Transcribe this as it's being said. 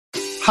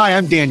Hi,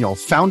 I'm Daniel,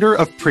 founder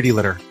of Pretty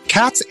Litter.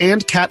 Cats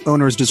and cat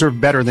owners deserve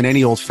better than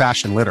any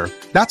old-fashioned litter.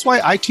 That's why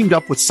I teamed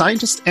up with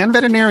scientists and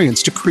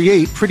veterinarians to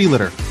create Pretty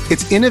Litter.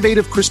 Its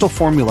innovative crystal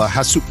formula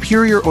has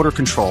superior odor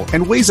control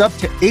and weighs up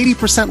to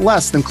 80%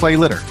 less than clay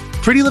litter.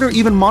 Pretty Litter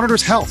even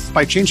monitors health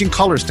by changing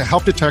colors to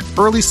help detect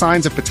early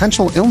signs of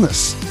potential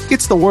illness.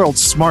 It's the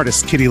world's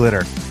smartest kitty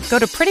litter. Go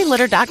to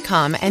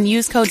prettylitter.com and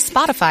use code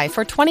SPOTIFY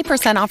for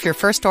 20% off your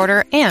first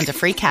order and a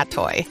free cat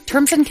toy.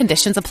 Terms and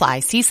conditions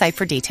apply. See site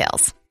for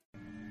details.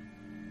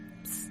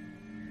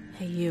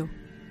 Hey you.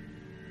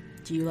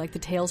 Do you like the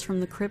Tales from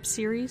the Crypt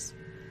series?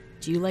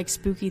 Do you like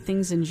spooky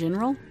things in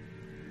general?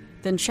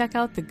 Then check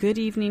out the Good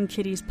Evening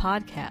Kitties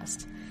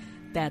podcast.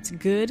 That's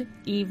Good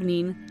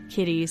Evening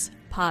Kitties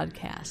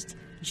podcast.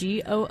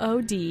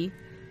 GOODEVENING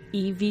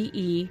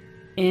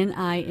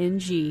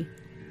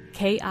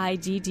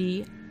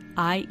KIDDIES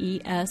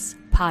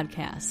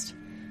podcast.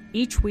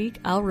 Each week,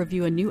 I'll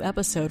review a new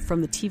episode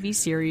from the TV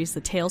series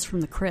The Tales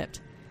from the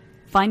Crypt.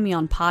 Find me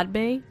on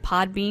Podbay,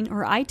 Podbean,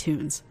 or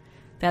iTunes.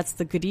 That's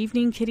the Good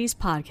Evening Kitties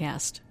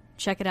podcast.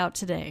 Check it out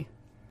today.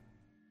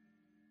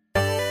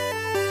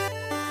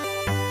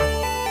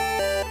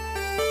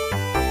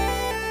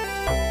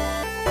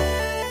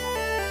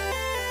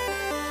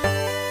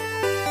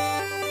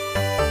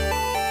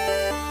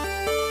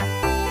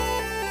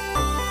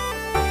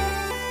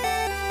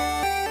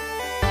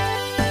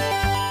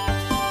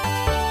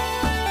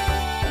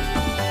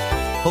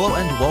 Hello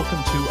and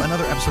welcome to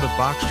another episode of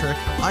Box Trick.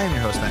 I am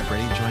your host, Matt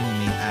Brady. Joining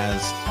me,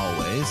 as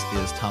always,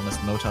 is Thomas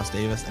Motos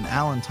Davis and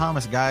Alan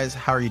Thomas. Guys,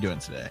 how are you doing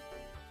today?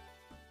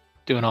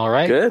 Doing all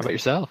right. Good. How about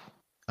yourself?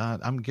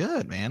 I'm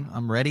good, man.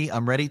 I'm ready.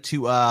 I'm ready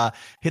to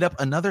hit up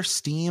another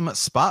Steam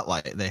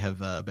Spotlight. They have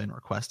been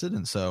requested,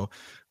 and so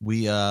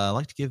we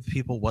like to give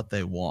people what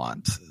they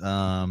want.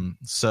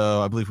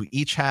 So I believe we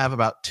each have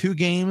about 2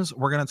 games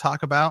we're going to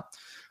talk about.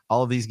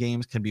 All of these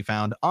games can be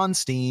found on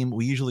Steam.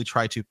 We usually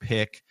try to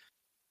pick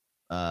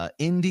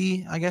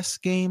indie, I guess,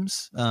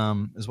 games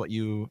is what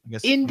you, I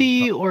guess,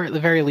 Indie, or at the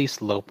very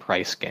least low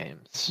price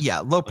games. Yeah,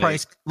 low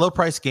price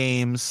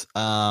games.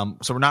 So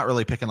we're not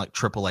really picking like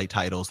AAA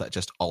titles that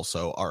just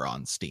also are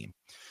on Steam.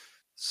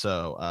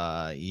 So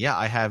yeah,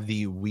 I have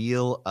the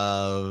wheel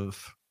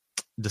of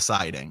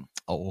deciding,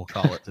 we'll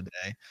call it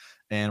today,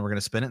 and we're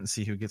gonna spin it and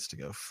see who gets to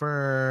go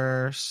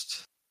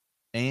first.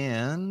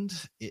 And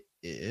it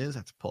is, I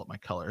have to pull up my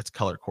color. It's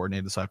color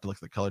coordinated, so I have to look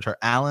at the color chart.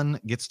 Alan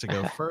gets to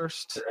go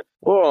first.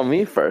 Whoa,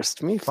 me first.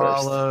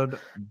 Followed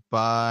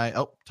by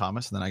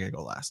Thomas, and then I gotta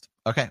go last.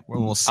 Okay,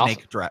 we'll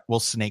snake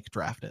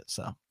draft it.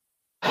 So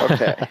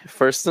okay,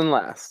 first and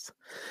last.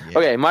 Yeah.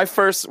 Okay, my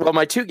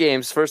 2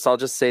 games. First, I'll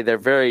just say they're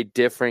very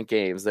different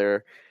games.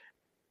 They're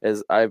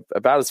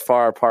about as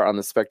far apart on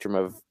the spectrum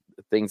of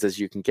things as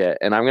you can get.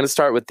 And I'm going to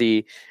start with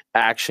the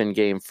action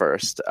game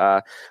first.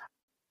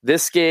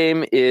 This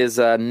game is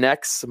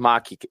Nex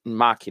Machina,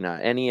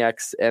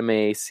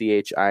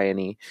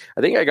 NEXMACHINE.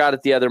 I think I got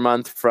it the other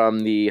month from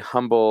the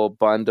Humble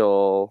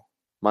Bundle,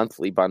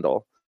 monthly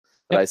bundle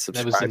that I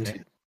subscribed to.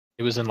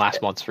 It was in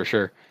last month's for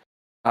sure.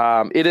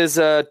 It is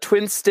a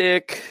twin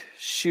stick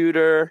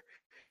shooter,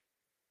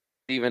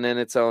 even in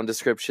its own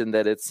description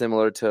that it's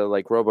similar to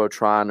like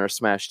Robotron or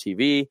Smash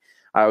TV.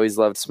 I always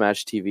loved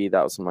Smash TV.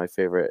 That was one of my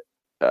favorite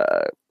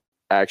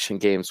action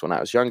games when I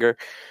was younger,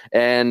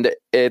 and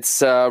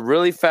it's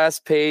really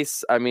fast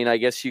paced. I mean, I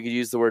guess you could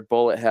use the word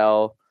bullet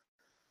hell,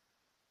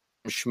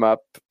 shmup.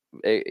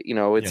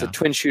 It's a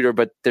twin shooter,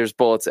 but there's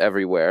bullets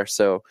everywhere,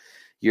 so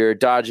you're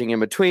dodging in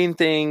between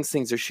things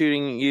are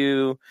shooting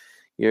you.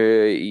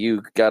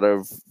 You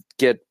gotta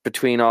get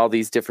between all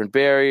these different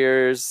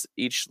barriers.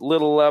 Each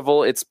little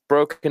level, it's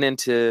broken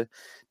into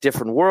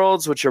different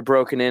worlds, which are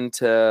broken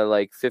into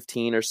like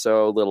 15 or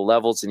so little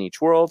levels in each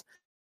world.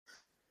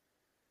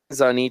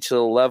 On each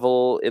little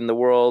level in the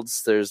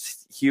worlds,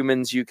 there's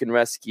humans you can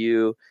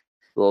rescue,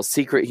 little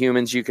secret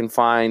humans you can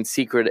find,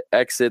 secret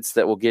exits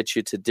that will get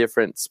you to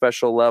different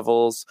special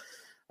levels,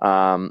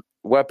 weapon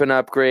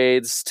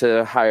upgrades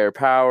to higher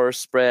power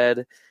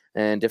spread,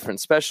 and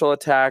different special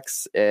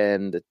attacks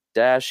and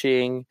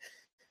dashing.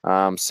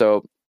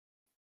 So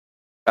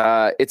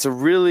it's a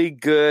really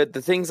good.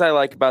 The things I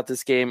like about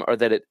this game are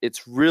that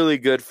it's really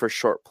good for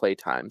short play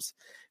times.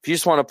 If you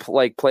just want to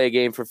play a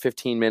game for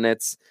 15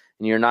 minutes.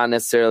 And you're not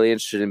necessarily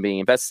interested in being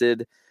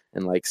invested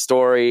in like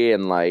story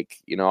and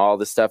all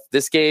this stuff.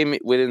 This game,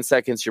 within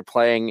seconds, you're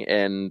playing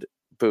and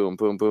boom,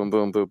 boom, boom,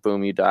 boom, boom,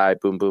 boom, you die,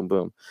 boom, boom,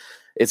 boom.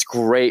 It's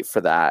great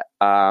for that.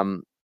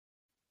 Graphics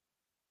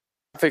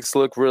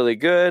look really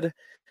good.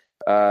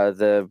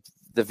 The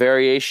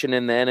variation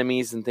in the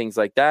enemies and things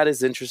like that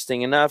is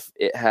interesting enough.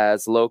 It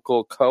has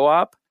local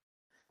co-op,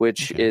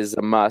 which is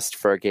a must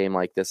for a game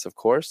like this, of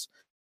course.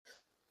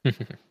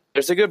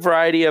 There's a good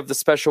variety of the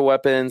special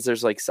weapons.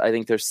 I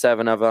think there's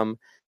 7 of them.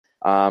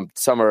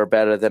 Some are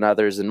better than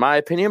others, in my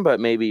opinion, but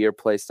maybe your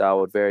play style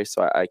would vary,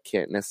 so I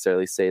can't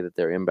necessarily say that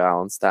they're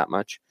imbalanced that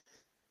much.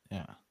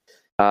 Yeah.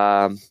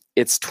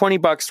 It's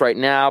 $20 right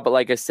now, but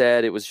like I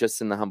said, it was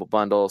just in the Humble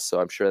Bundle, so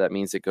I'm sure that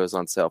means it goes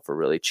on sale for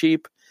really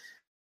cheap.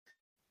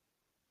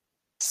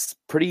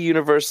 pretty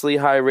universally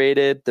high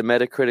rated. The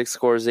Metacritic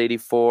score is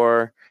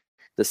 84.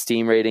 The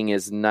Steam rating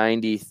is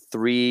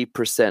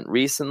 93%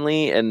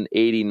 recently and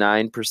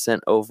 89%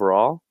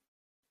 overall.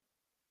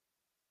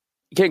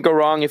 You can't go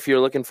wrong if you're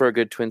looking for a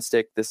good twin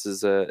stick. This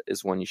is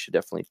one you should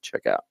definitely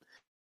check out.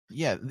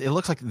 Yeah, it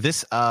looks like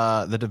this.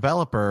 The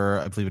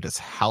developer, I believe it is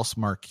House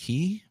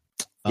Marquee.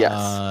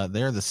 Yes,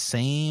 they're the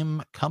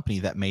same company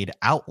that made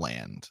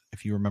Outland.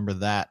 If you remember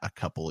that a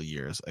couple of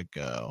years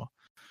ago.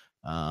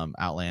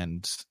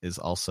 Outland is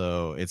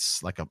also,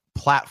 it's like a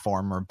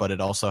platformer, but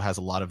it also has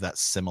a lot of that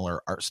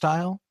similar art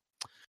style.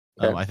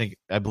 I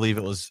believe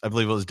it was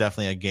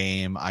definitely a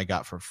game I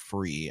got for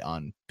free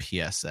on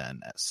PSN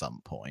at some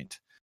point.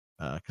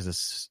 Because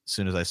as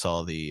soon as I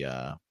saw the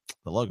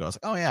logo, I was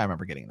like, oh yeah, I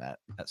remember getting that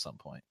at some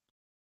point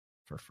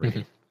for free.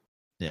 Mhm.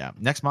 Yeah.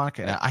 Next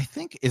Machina, I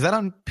think, is that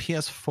on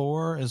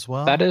PS4 as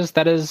well? That is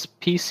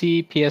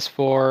PC,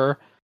 PS4,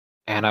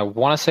 and I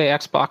want to say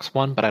Xbox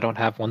One, but I don't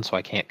have one, so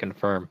I can't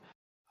confirm.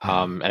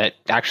 And it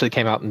actually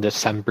came out in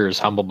December's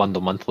Humble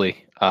Bundle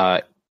Monthly.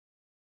 I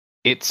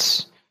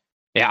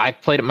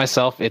played it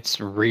myself. It's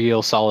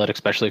real solid,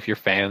 especially if you're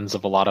fans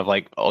of a lot of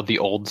like the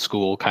old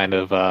school kind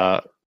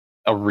of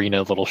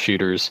arena little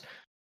shooters.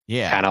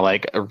 Yeah. Kind of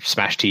like a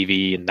Smash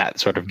TV and that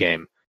sort of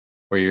game,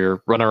 where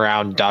you're running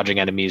around dodging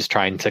enemies,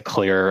 trying to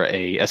clear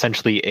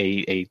essentially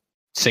a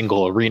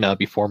single arena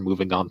before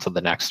moving on to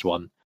the next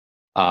one.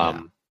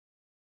 And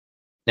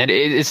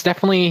it's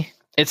definitely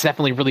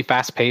really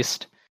fast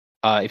paced.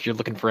 If you're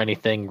looking for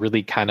anything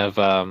really kind of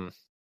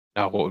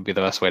what would be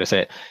the best way to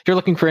say it? If you're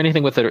looking for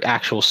anything with an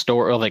actual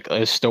story, or like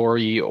a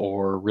story,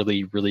 or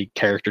really, really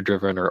character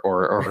driven,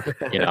 or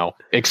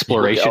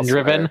exploration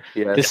driven,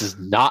 Yes. this is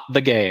not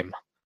the game.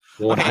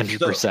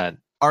 100%.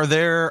 Are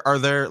there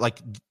like,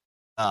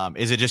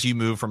 is it just you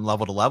move from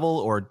level to level,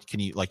 or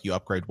can you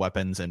upgrade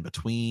weapons in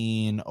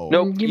between? Or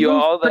Nope, You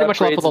move all the pretty much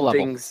level upgrades to and level.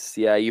 things.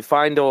 Yeah, you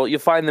find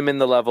them in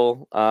the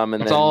level, and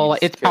It's then all you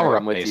it's just carry power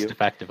them up with based, you.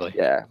 effectively.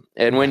 Yeah,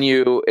 and when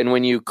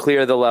you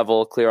clear the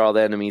level, clear all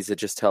the enemies, it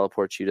just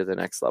teleports you to the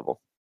next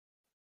level.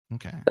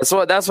 okay. That's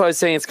why I was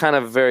saying it's kind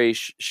of very.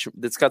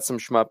 It's got some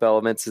shmup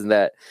elements in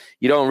that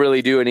you don't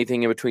really do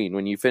anything in between.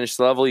 When you finish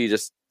the level, you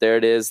just there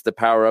it is. The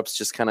power ups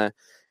just kind of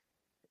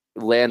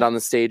land on the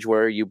stage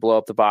where you blow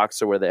up the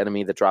box or where the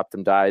enemy that dropped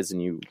them dies,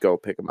 and you go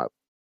pick them up.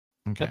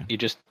 Okay.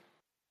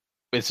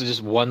 It's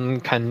just one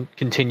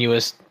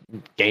continuous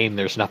game.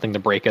 There's nothing to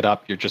break it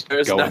up. You're just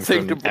There's going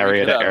nothing to from break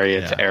area it to up.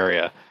 area Yeah. to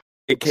area.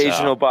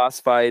 Occasional boss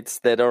fights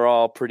that are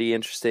all pretty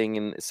interesting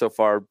and so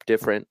far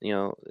different.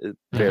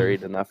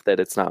 Varied enough that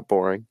it's not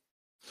boring.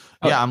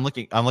 Yeah, I'm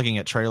looking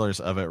at trailers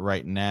of it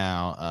right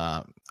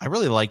now. I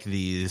really like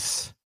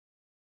these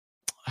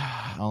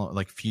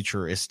like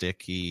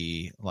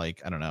futuristic-y,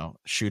 like, I don't know,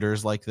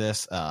 shooters like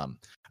this. I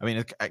mean,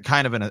 it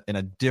kind of in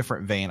a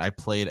different vein. I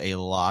played a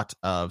lot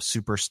of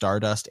Super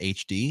Stardust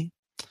HD.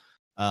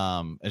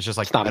 It's just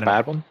like, It's not a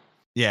bad one.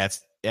 yeah,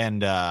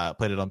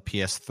 played it on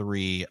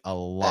PS3 a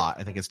lot.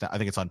 I think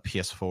it's on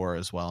PS4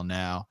 as well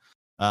now.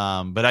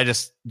 But I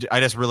just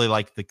really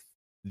like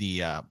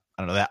the I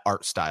don't know, that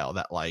art style,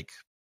 that like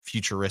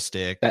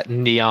futuristic, That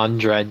neon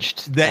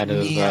drenched that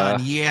kind neon,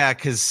 of yeah,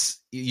 because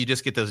you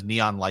just get those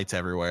neon lights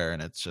everywhere,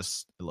 and it's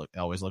just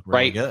always look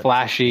really bright, good,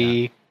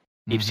 flashy,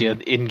 keeps you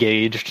Mhm.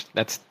 engaged.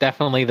 That's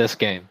definitely this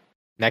game.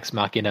 Next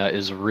Machina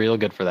is real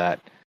good for that.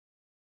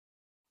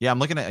 Yeah, I'm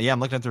looking at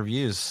the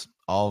reviews,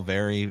 all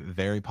very,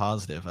 very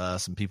positive.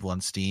 Some people on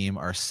Steam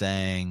are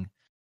saying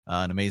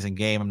an amazing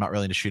game. I'm not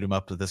really into shoot 'em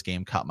up, but this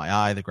game caught my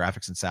eye. The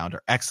graphics and sound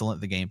are excellent.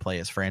 The gameplay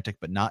is frantic,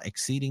 but not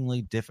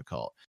exceedingly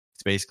difficult.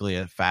 It's basically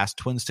a fast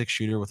twin stick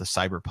shooter with a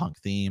cyberpunk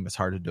theme. It's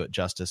hard to do it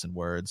justice in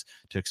words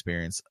to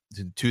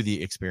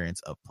the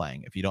experience of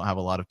playing. If you don't have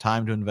a lot of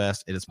time to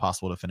invest, it is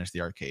possible to finish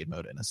the arcade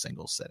mode in a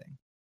single sitting.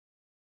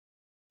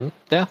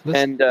 Yeah,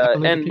 And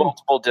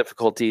multiple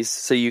difficulties,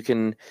 so you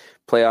can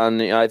play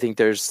on. I think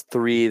there's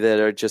 3 that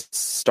are just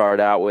start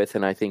out with,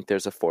 and I think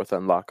there's a 4th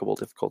unlockable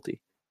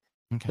difficulty.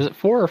 Okay. is it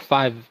 4 or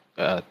 5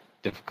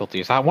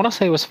 difficulties? I want to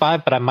say it was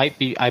 5, but I might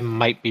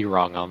be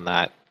wrong on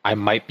that. I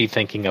might be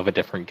thinking of a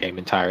different game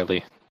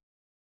entirely.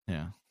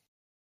 Yeah.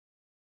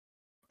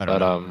 I don't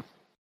know.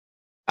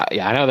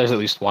 I know there's at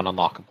least 1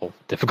 unlockable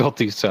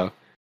difficulty. So,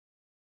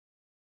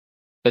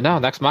 but no,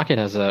 Next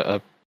Machina is a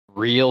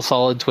real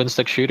solid twin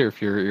stick shooter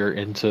if you're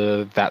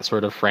into that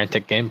sort of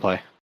frantic gameplay.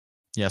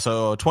 Yeah,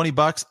 so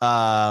 $20.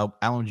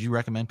 Alan, would you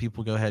recommend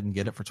people go ahead and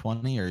get it for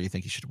 20, or you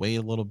think you should wait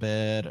a little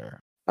bit,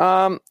 or?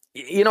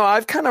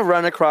 I've kind of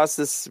run across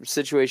this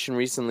situation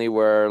recently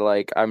where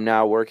like I'm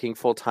now working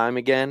full time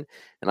again,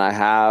 and I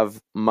have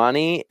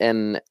money,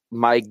 and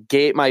my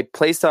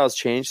playstyle has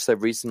changed. So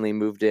I've recently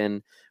moved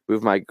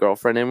my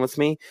girlfriend in with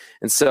me,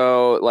 and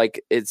so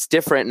like it's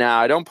different now.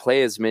 I don't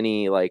play as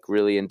many like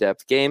really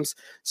in-depth games.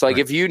 So like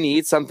Right. if you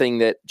need something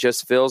that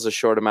just fills a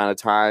short amount of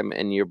time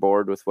and you're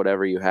bored with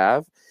whatever you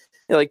have,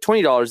 like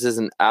 $20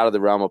 isn't out of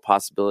the realm of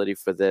possibility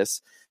for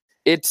this.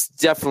 It's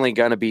definitely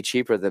going to be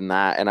cheaper than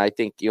that. And I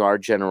think our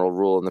general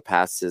rule in the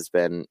past has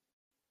been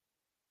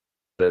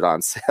it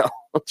on sale.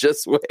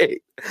 Just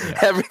wait. Yeah.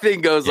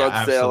 Everything goes Yeah,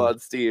 on sale absolutely. on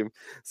Steam.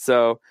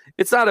 So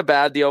it's not a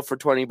bad deal for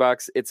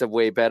 $20. It's a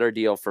way better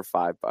deal for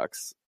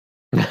 $5.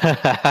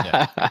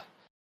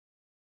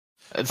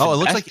 It's Oh, the it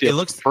looks best like deal it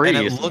looks for free,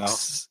 and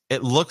so.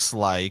 it looks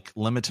like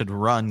Limited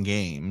Run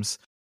Games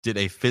did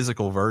a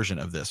physical version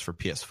of this for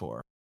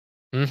PS4.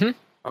 Mhm.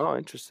 Oh,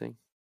 interesting.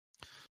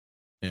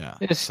 Yeah,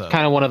 It's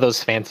kind of one of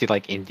those fancy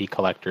like indie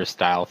collector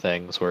style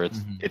things where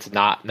it's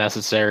not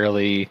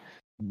necessarily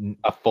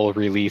a full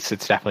release.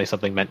 It's definitely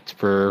something meant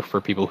for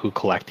people who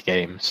collect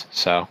games.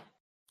 So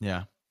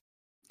yeah,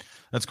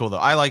 that's cool though.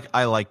 I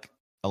like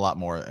a lot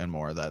more and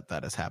more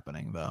that is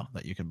happening though,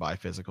 that you can buy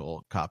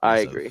physical copies I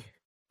agree.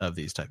 of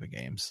these type of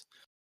games.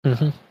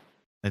 Mhm.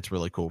 It's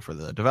really cool for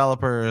the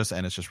developers,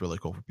 and it's just really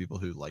cool for people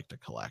who like to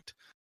collect,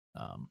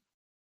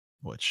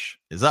 which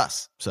is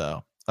us.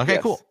 So okay,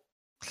 Yes. cool.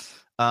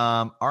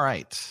 All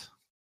right,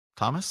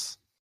 Thomas.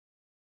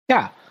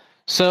 Yeah.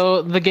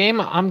 So the game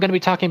I'm going to be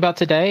talking about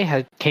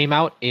today came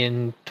out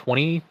in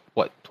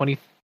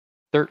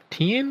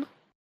 2013?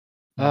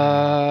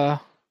 Yeah,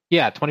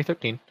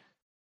 2013.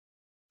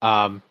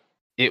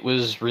 It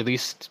was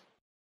released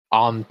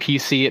on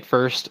PC at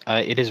first.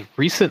 It is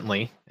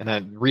recently,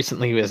 and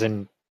recently as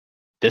in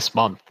this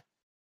month.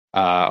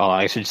 Well,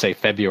 I should say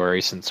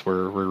February, since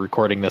we're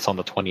recording this on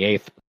the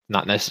 28th.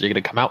 Not necessarily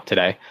going to come out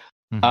today.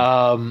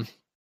 Mhm.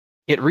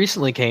 It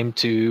recently came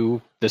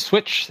to the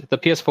Switch, the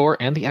PS4,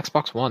 and the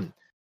Xbox One.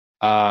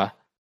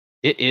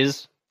 It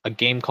is a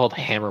game called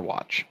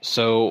Hammerwatch.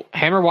 So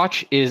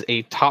Hammerwatch is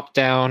a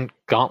top-down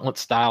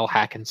gauntlet-style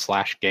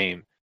hack-and-slash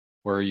game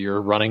where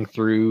you're running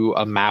through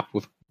a map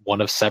with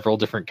one of several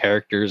different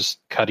characters,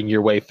 cutting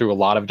your way through a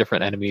lot of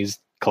different enemies,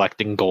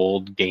 collecting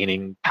gold,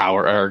 gaining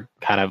power, or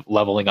kind of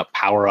leveling up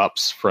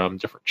power-ups from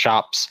different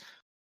shops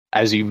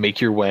as you make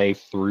your way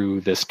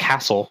through this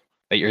castle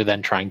that you're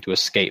then trying to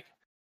escape.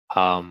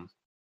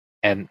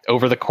 And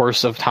over the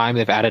course of time,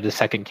 they've added a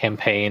second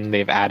campaign.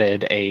 They've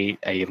added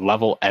a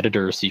level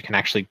editor so you can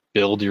actually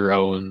build your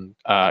own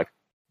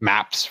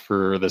maps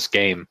for this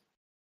game.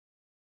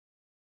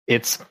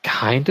 It's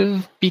kind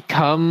of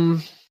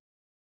become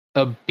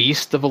a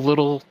beast of a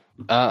little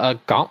a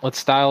gauntlet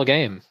style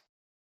game.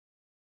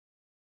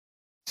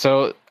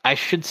 So I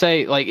should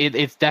say, like,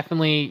 it's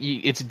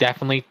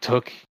definitely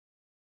took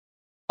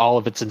all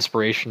of its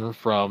inspiration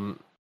from,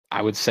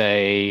 I would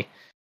say,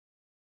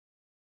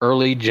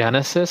 early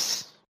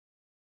Genesis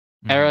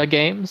era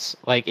games.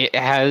 Like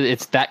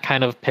it's that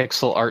kind of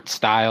pixel art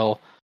style.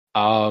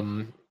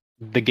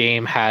 The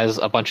game has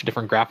a bunch of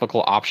different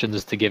graphical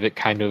options to give it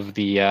kind of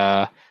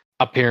the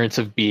appearance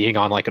of being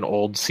on like an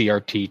old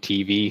CRT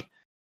TV.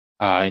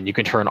 And you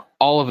can turn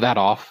all of that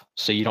off,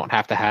 so you don't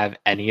have to have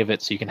any of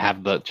it. So you can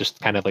have the just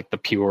kind of like the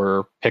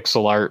pure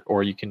pixel art,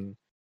 or you can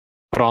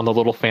put on the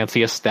little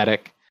fancy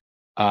aesthetic.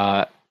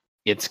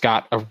 It's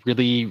got a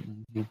really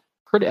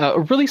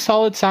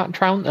solid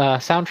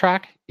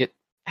soundtrack.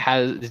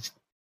 It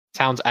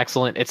sounds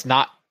excellent.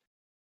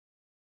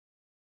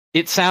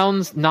 It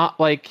sounds not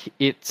like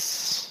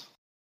it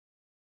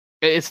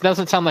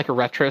doesn't sound like a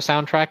retro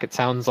soundtrack. It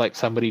sounds like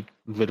somebody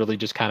literally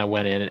just kind of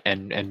went in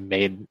and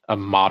made a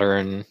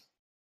modern,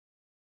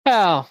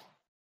 well,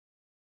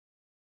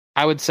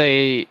 I would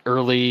say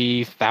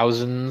early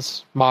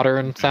thousands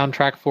modern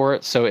soundtrack for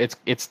it. So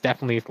it's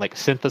definitely like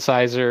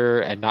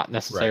synthesizer and not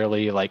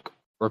necessarily like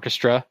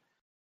orchestra.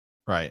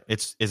 Right.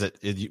 Is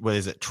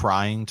it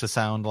trying to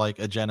sound like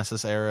a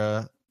Genesis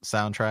era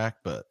soundtrack?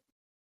 But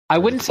I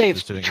wouldn't say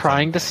it's doing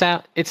trying to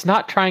sound. It's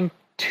not trying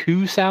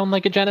to sound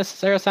like a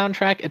Genesis era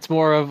soundtrack. It's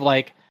more of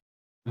like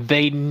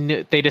they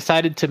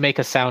decided to make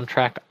a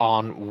soundtrack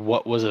on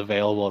what was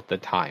available at the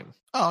time.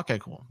 Oh, okay,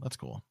 cool. That's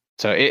cool.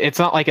 So it's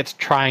not like it's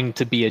trying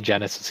to be a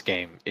Genesis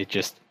game.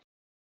 It's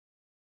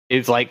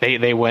like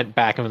they went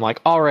back and were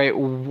like, all right,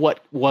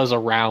 what was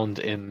around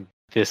in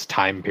this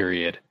time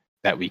period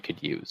that we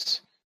could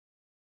use?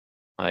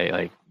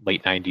 Like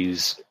late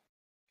 90s,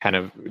 kind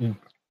of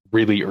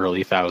really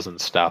early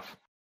thousands stuff.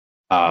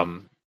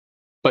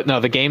 But no,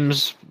 the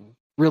game's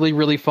really,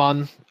 really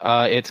fun.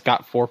 It's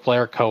got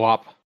 4-player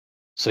co-op,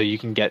 so you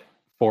can get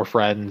 3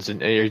 friends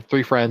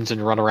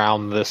and run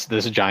around this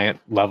giant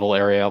level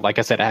area. Like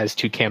I said, it has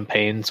 2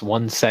 campaigns,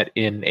 one set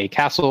in a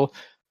castle,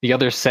 the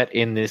other set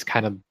in this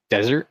kind of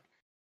desert.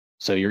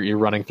 So you're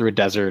running through a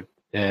desert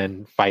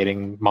and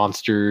fighting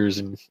monsters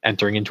and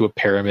entering into a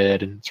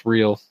pyramid, and it's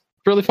really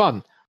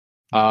fun.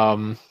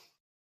 I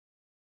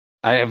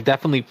have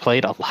definitely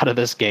played a lot of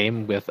this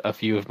game with a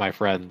few of my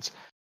friends.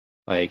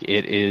 Like,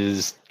 it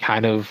is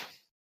kind of,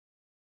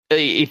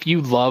 if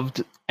you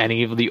loved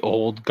any of the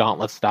old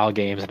Gauntlet style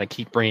games, and I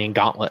keep bringing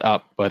Gauntlet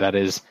up, but that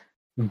is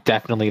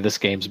definitely this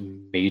game's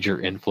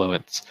major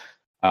influence.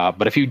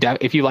 But if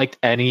you liked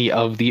any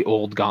of the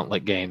old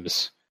Gauntlet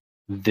games,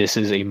 this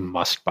is a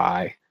must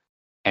buy.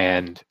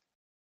 And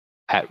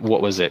at,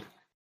 what was it,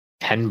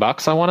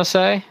 $10? I want to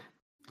say,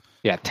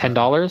 yeah,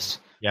 $10.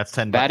 Yeah, it's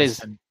 $10. That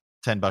is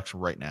 $10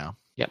 right now.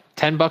 Yep,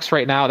 $10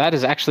 right now. That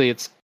is actually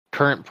its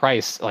current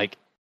price. Like,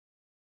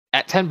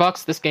 at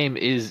 $10, this game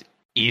is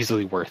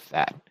easily worth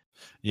that.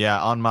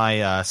 Yeah, on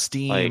my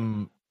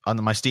Steam,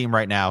 my Steam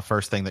right now,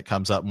 first thing that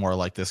comes up more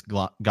like this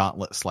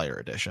Gauntlet Slayer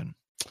edition.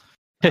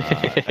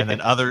 And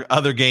then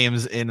other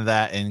games in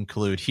that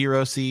include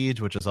Hero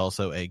Siege, which is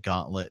also a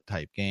Gauntlet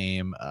type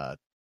game.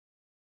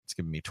 It's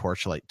giving me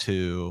Torchlight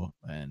 2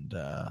 and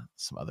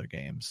some other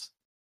games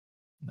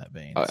in that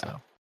vein. Oh, yeah.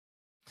 So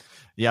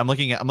yeah, I'm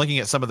looking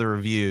at some of the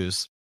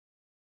reviews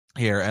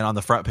here, and on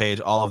the front page,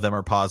 all of them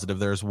are positive.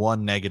 There's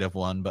one negative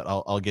one, but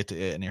I'll get to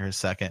it in here a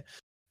second.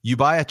 You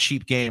buy a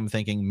cheap game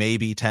thinking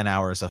maybe 10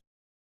 hours of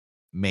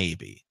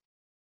maybe.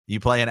 You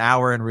play an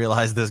hour and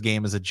realize this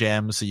game is a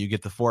gem, so you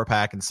get the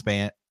 4-pack and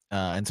spam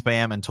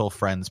until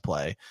friends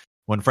play.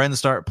 When friends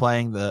start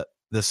playing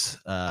this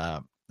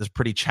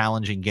pretty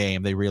challenging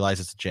game, they realize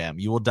it's a gem.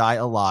 You will die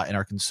a lot and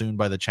are consumed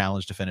by the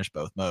challenge to finish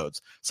both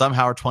modes.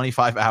 Somehow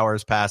 25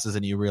 hours passes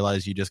and you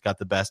realize you just got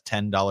the best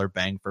 $10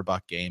 bang for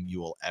buck game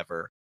you will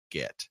ever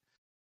get.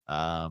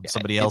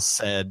 Somebody else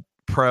said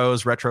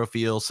pros, retro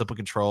feel, simple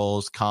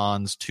controls,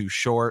 cons, too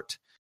short.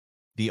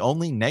 The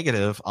only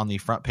negative on the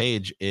front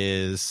page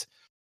is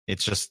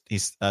it's just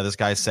this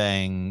guy's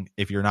saying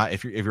if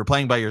you're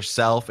playing by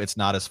yourself, it's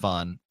not as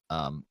fun.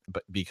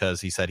 But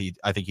because he said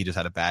I think he just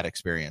had a bad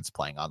experience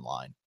playing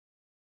online.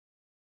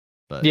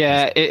 But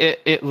yeah,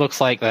 it looks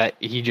like that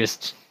he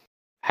just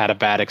had a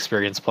bad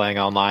experience playing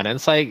online, and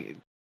it's like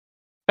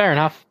fair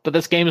enough. But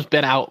this game's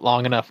been out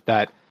long enough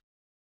that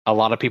a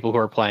lot of people who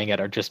are playing it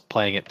are just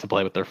playing it to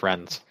play with their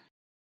friends.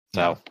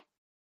 So,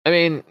 I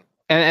mean,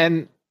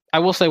 and I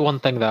will say one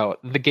thing though: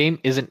 the game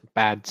isn't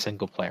bad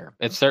single player.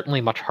 It's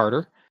certainly much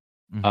harder.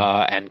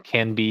 And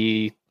can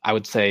be, I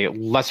would say,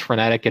 less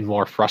frenetic and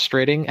more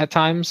frustrating at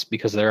times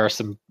because there are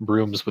some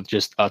rooms with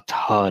just a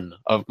ton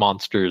of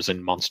monsters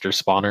and monster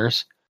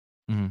spawners.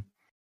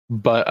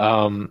 But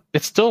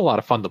it's still a lot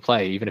of fun to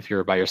play, even if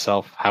you're by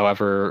yourself.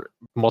 However,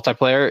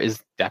 multiplayer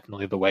is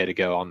definitely the way to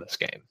go on this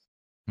game.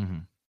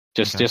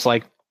 Just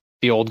like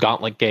the old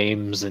Gauntlet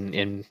games and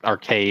in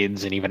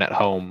arcades and even at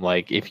home.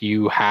 Like if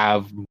you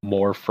have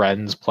more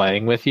friends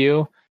playing with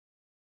you,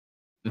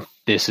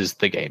 this is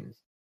the game.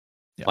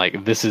 Yeah.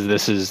 Like this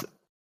is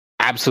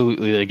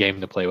absolutely the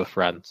game to play with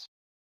friends.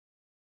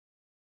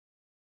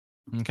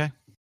 Okay,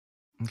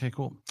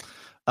 cool.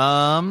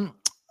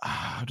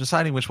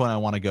 Deciding which one I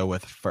want to go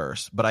with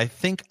first, but I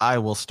think I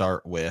will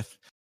start with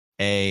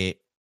this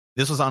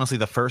was honestly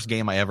the first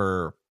game I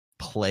ever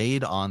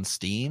played on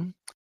Steam,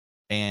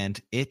 and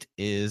it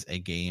is a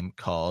game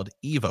called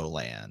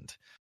Evoland.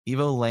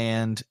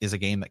 Evoland is a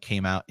game that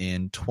came out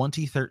in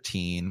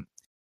 2013.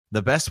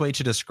 The best way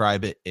to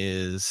describe it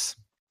is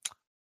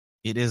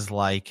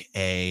like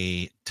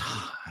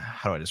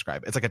how do I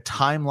describe it? It's like a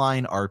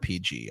timeline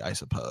RPG, I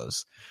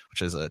suppose,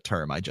 which is a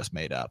term I just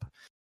made up.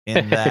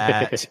 In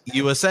that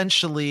you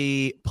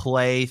essentially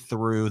play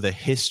through the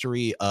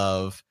history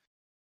of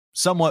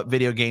somewhat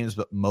video games,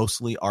 but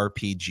mostly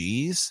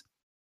RPGs.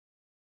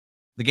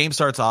 The game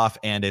starts off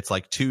and it's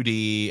like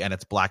 2D and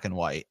it's black and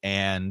white.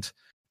 And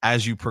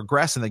as you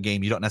progress in the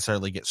game, you don't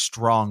necessarily get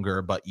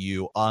stronger, but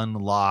you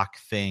unlock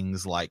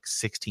things like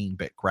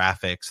 16-bit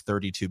graphics,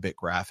 32-bit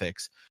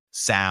graphics,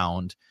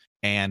 sound.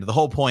 And the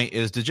whole point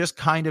is to just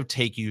kind of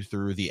take you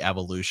through the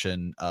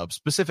evolution of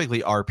specifically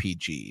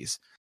RPGs.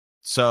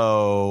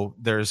 So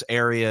there's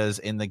areas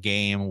in the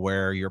game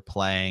where you're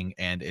playing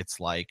and it's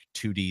like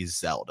 2D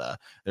Zelda.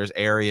 There's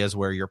areas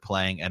where you're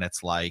playing and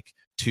it's like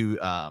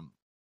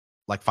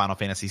like Final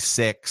Fantasy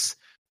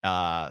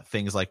VI.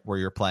 Things like where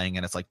you're playing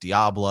and it's like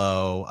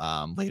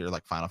Diablo. Later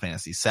like Final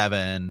Fantasy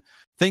VII.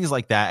 Things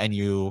like that. And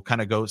you kind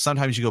of go.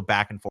 Sometimes you go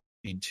back and forth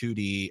between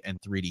 2D and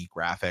 3D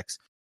graphics.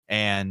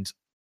 And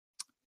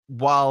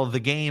while the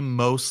game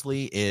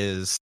mostly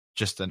is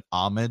just an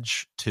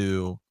homage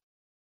to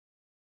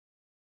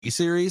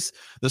series,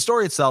 the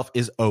story itself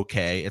is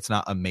okay. It's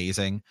not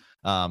amazing.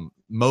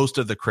 Most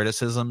of the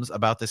criticisms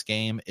about this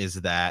game is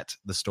that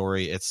the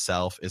story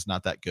itself is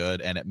not that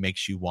good and it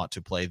makes you want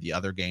to play the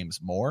other games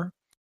more.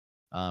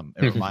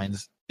 It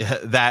reminds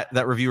that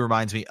review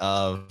reminds me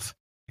of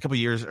a couple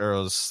years ago.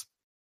 It was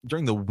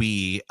during the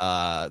Wii.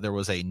 There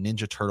was a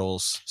Ninja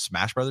Turtles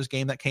Smash Brothers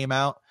game that came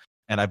out,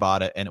 and I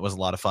bought it, and it was a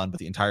lot of fun. But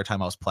the entire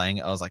time I was playing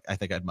it, I was like, I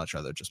think I'd much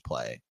rather just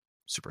play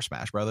Super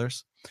Smash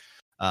Brothers.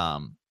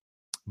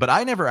 But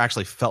I never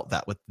actually felt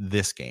that with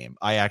this game.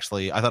 I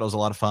thought it was a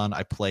lot of fun.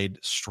 I played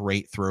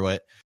straight through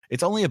it.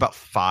 It's only about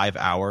 5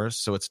 hours,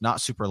 so it's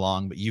not super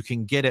long, but you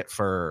can get it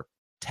for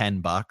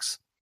 $10.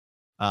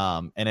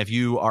 And if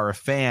you are a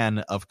fan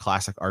of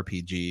classic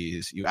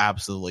RPGs, you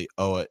absolutely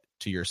owe it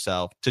to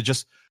yourself to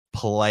just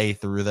play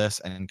through this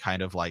and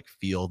kind of like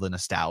feel the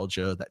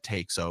nostalgia that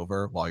takes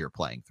over while you're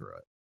playing through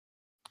it.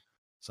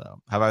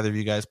 So have either of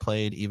you guys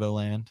played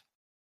Evoland?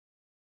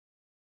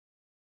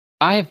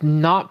 I have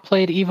not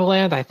played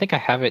Evoland. I think I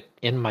have it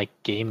in my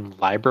game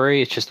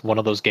library. It's just one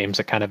of those games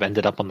that kind of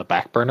ended up on the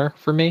back burner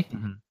for me.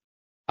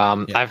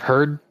 I've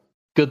heard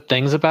good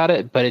things about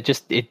it, but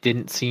it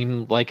didn't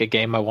seem like a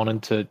game I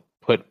wanted to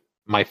put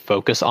my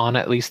focus on,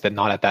 at least, and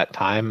not at that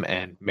time,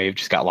 and may have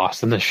just got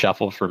lost in the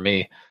shuffle for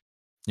me.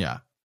 Yeah.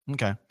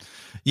 Okay.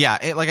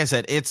 Yeah. Like I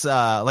said, it's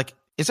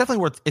it's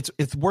definitely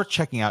it's worth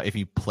checking out if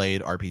you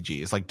played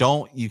RPGs. Like,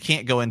 you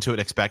can't go into it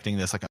expecting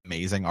this like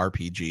amazing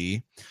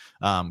RPG,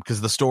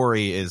 because the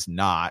story is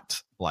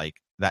not like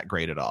that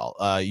great at all.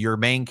 Your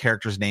main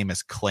character's name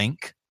is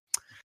Clink,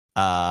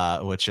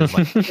 which is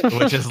like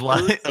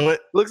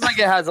looks like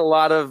it has a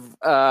lot of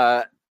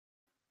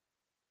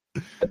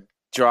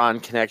drawn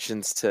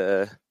connections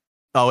to.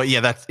 Oh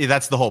yeah,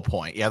 that's the whole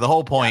point. Yeah, the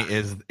whole point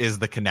is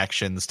the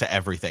connections to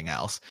everything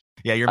else.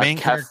 Yeah, your main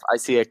character. I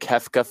see a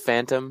Kefka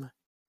Phantom.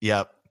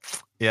 Yep.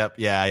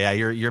 Yeah.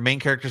 Your main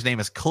character's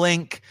name is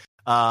Clink.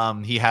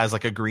 He has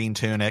like a green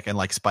tunic and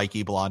like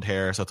spiky blonde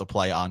hair, so it's a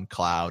play on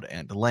Cloud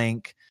and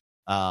Link.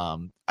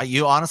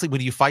 You honestly,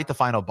 when you fight the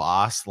final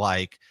boss,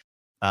 like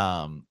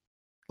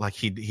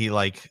he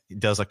like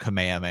does a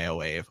Kamehameha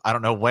wave. I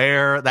don't know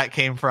where that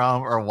came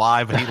from or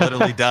why, but he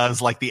literally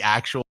does like the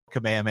actual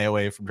Kamehameha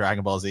wave from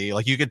Dragon Ball Z.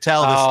 Like you could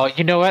tell. Oh,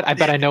 you know what? I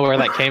bet I know where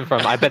that came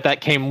from. I bet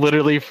that came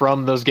literally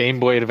from those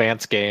Game Boy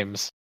Advance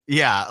games.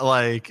 Yeah,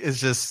 like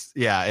it's just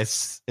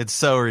it's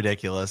so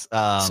ridiculous.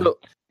 So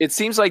it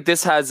seems like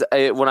this has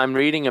when I'm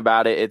reading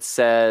about it, it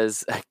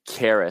says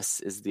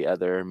Karis is the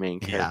other main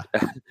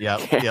character.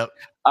 Yep.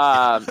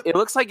 It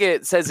looks like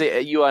it says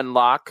you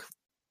unlock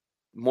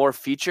more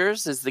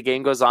features as the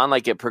game goes on,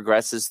 like it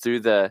progresses through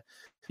the.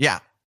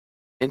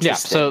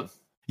 Interesting. So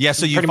you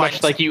pretty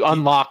much like you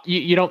unlock.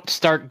 You don't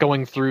start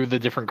going through the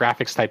different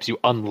graphics types. You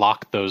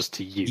unlock those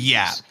to use.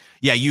 Yeah.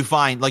 You'll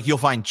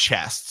find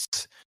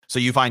chests. So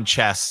you find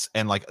chests,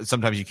 and like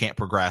sometimes you can't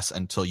progress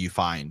until you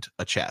find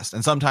a chest,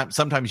 and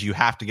sometimes you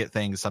have to get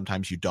things,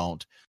 sometimes you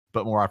don't,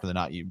 but more often than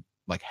not, you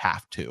like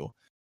have to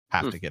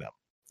get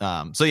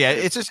them. So yeah,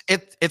 it's just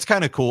it's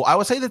kind of cool. I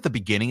would say that the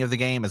beginning of the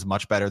game is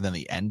much better than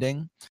the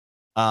ending,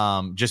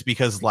 just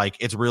because like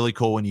it's really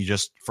cool when you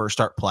just first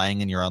start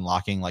playing and you're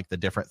unlocking like the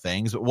different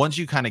things. But once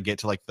you kind of get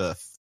to like to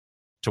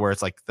where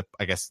it's like the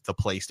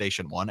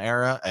PlayStation 1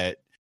 era,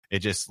 it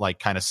just like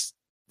kind of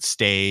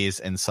stays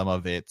in some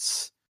of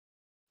its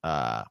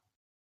I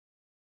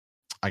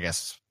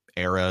guess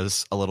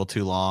eras a little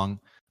too long.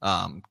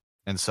 And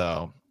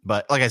so,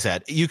 but like I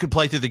said, you could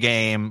play through the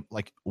game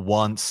like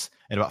once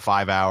in about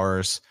 5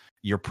 hours.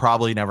 You're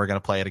probably never going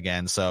to play it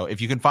again. So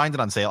if you can find it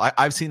on sale,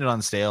 I've seen it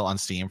on sale on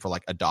Steam for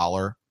like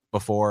 $1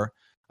 before.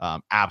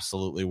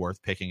 Absolutely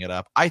worth picking it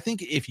up. I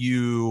think if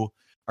you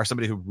are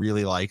somebody who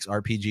really likes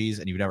RPGs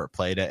and you've never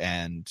played it,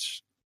 and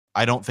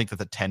I don't think that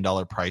the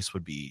 $10 price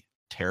would be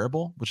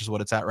terrible, which is what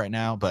it's at right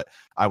now, but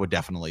I would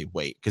definitely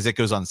wait because it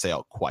goes on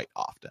sale quite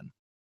often.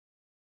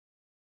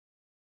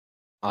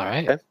 All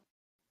right. Okay.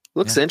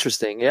 Looks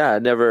interesting. Yeah,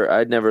 I'd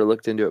never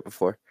looked into it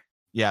before.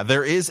 Yeah,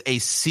 there is a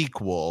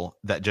sequel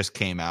that just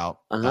came out,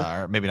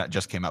 or maybe not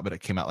just came out, but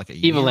it came out like a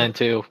year. Evoland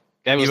 2.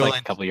 That was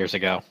like a couple years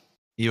ago.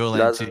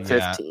 Evoland 2,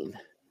 2015.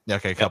 Yeah.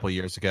 Okay, a couple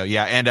years ago.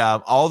 Yeah, and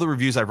all the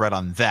reviews I've read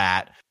on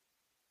that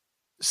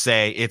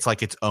say it's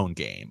like its own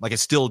game. Like it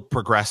still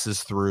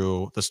progresses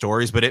through the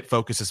stories, but it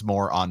focuses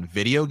more on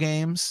video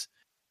games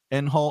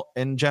in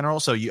general.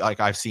 So you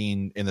like I've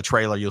seen in the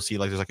trailer, you'll see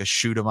like there's like a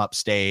shoot 'em up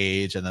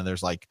stage, and then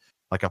there's like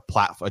a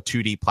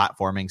 2D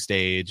platforming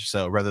stage.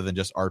 So rather than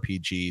just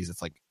RPGs,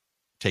 it's like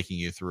taking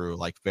you through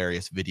like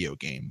various video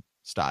game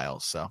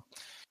styles. So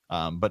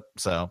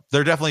so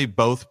they're definitely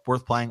both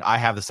worth playing. I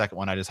have the second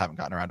one. I just haven't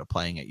gotten around to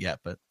playing it yet,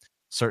 but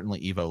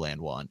certainly Evoland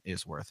 1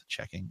 is worth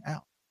checking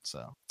out.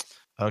 So,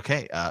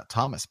 okay.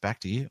 Thomas, back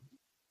to you.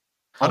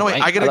 Oh no!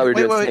 Wait, I gotta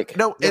wait.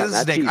 No, it is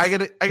Snake. I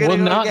gotta. Well,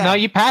 no,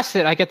 you passed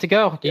it. I get to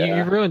go. Yeah.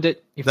 You ruined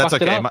it. That's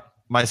fucked okay. It up.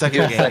 My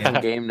second game.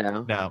 Second game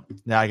now. No,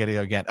 now I gotta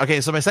go again.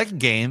 Okay, so my second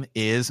game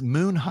is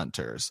Moon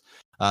Hunters.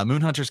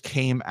 Moon Hunters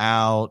came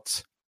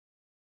out,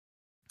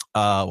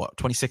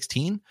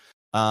 2016.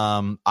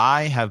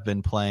 I have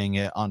been playing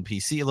it on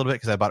PC a little bit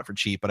because I bought it for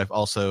cheap, but I've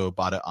also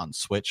bought it on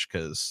Switch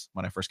because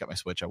when I first got my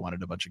Switch, I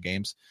wanted a bunch of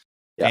games.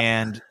 Yeah.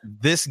 And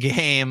this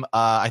game,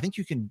 I think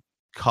you can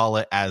call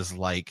it as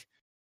like.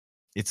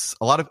 It's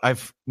a lot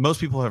of most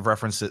people have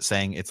referenced it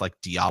saying it's like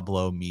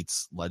Diablo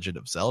meets Legend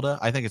of Zelda.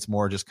 I think it's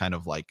more just kind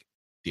of like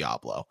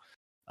Diablo.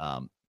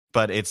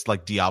 But it's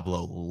like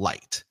Diablo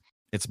light.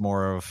 It's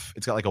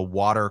got like a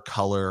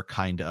watercolor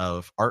kind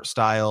of art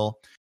style.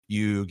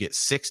 You get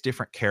 6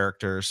 different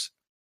characters.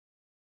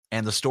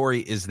 And the story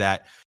is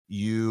that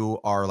you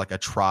are like a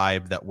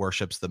tribe that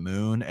worships the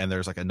moon, and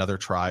there's like another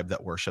tribe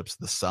that worships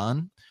the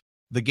sun.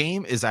 The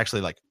game is actually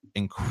like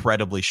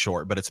incredibly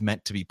short, but it's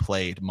meant to be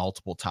played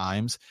multiple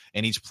times.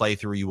 And each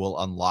playthrough, you will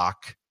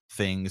unlock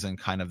things in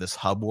kind of this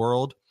hub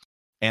world.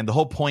 And the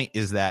whole point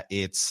is that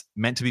it's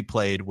meant to be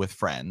played with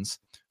friends.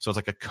 So it's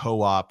like a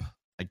co-op.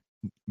 I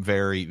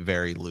very,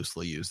 very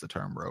loosely use the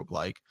term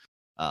roguelike.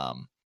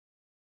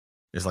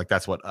 Is like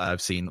that's what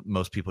I've seen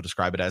most people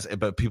describe it as,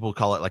 but people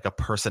call it like a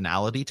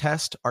personality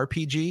test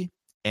RPG.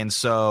 And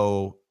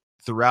so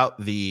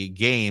throughout the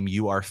game,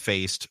 you are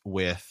faced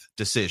with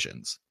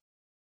decisions.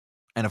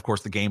 And of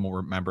course, the game will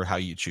remember how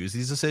you choose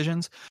these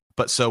decisions.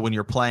 But so when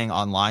you're playing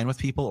online with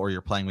people or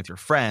you're playing with your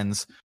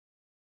friends,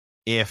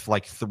 if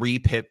like 3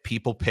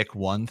 people pick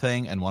one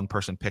thing and one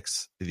person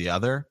picks the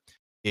other,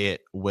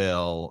 it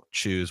will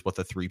choose what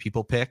the 3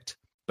 people picked.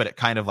 but it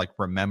kind of like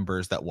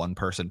remembers that one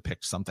person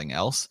picked something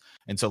else.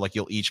 And so like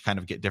you'll each kind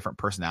of get different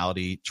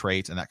personality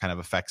traits, and that kind of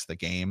affects the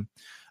game.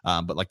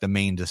 But like the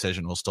main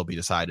decision will still be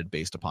decided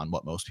based upon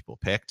what most people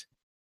picked.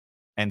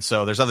 And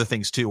so there's other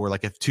things too, where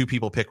like if two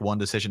people pick one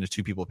decision, if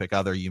two people pick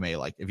other, you may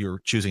like, if you're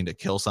choosing to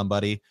kill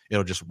somebody,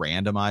 it'll just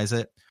randomize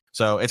it.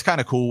 So it's kind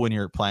of cool when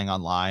you're playing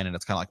online and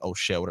it's kind of like, oh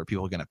shit, what are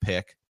people going to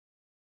pick?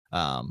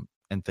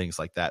 And things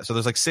like that. So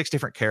there's like 6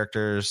 different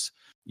characters,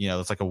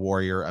 it's like a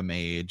warrior, a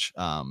mage,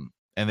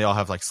 and they all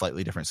have like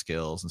slightly different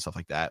skills and stuff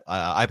like that.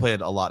 I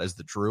played a lot as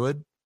the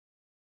druid,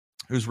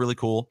 who's really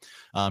cool.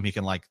 He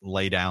can like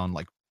lay down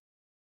like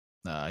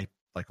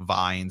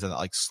vines, and that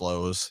like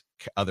slows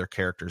other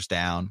characters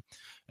down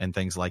and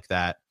things like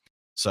that.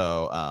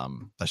 So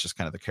that's just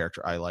kind of the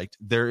character I liked.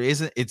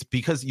 It's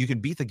because you can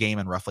beat the game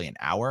in roughly an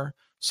hour.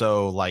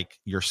 So like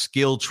your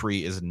skill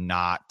tree is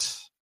not,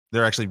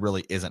 there actually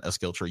really isn't a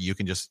skill tree.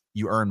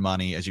 You earn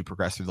money as you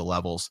progress through the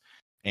levels,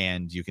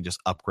 and you can just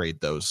upgrade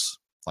those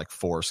like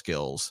 4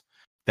 skills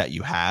that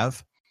you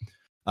have.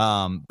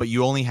 But because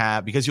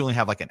you only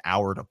have like an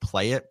hour to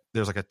play it,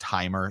 there's like a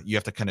timer. You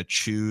have to kind of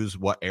choose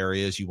what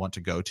areas you want to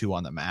go to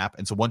on the map.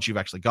 And so once you've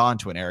actually gone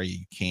to an area,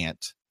 you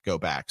can't go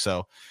back.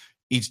 So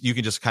you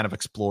can just kind of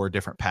explore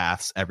different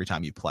paths every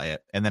time you play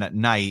it. And then at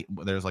night,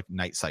 there's like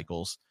night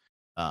cycles.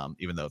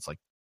 Even though it's like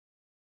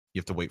you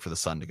have to wait for the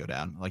sun to go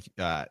down, like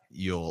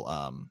you'll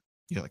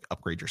like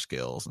upgrade your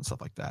skills and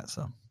stuff like that.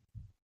 So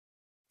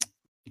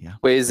yeah.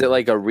 Wait, is it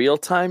like a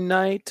real-time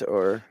night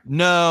or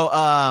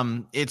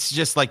no? It's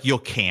just like you'll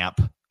camp.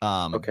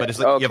 Okay. But it's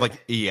like you have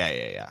like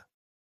yeah.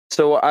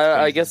 So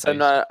I guess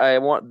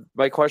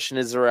my question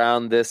is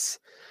around this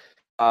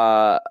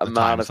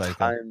amount of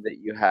time that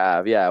you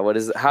have. Yeah, what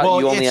is it? How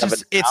you only have an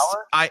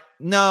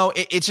hour?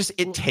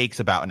 It takes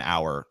about an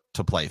hour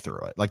to play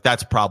through it. Like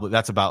that's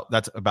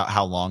about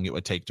how long it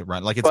would take to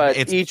run. Like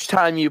it's each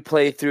time you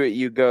play through it,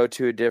 you go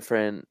to a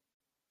different.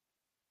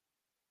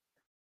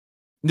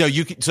 No,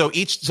 you can. So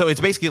it's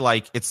basically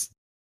like it's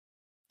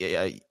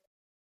So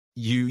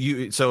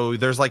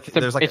there's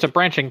it's a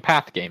branching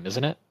path game,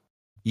 isn't it?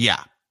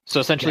 Yeah. So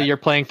essentially, you're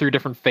playing through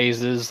different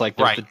phases, like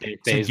there's the day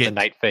phase, the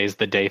night phase,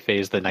 the day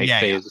phase, the night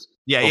phase.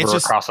 Yeah, it's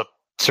just across a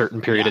certain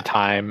period of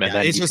time, and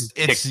then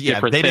it's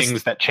different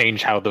things that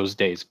change how those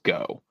days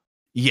go.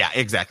 Yeah,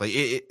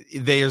 exactly.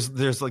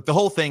 There's like the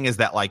whole thing is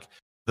that like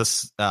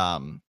this it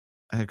kind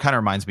of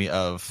reminds me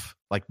of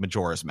like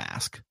Majora's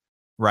Mask,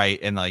 right?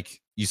 And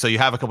like you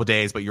have a couple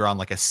days, but you're on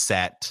like a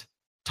set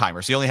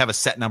timer, so you only have a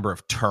set number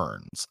of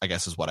turns, I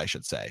guess is what I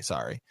should say.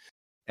 Sorry.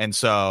 And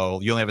so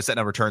you only have a set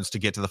number of turns to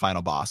get to the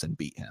final boss and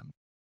beat him.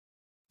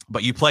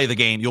 But you'll play the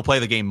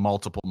game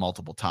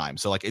multiple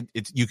times. So like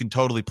it's you can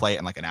totally play it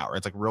in like an hour.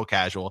 It's like real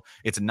casual.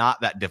 It's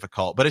not that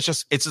difficult, but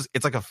it's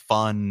like a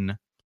fun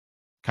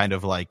kind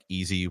of like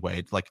easy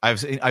way. Like I've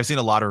seen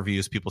a lot of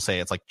reviews. People say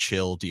it's like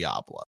chill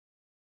Diablo.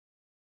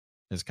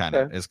 Is kind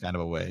of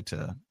a way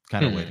to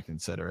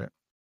consider it.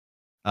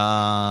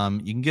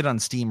 You can get it on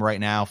Steam right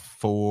now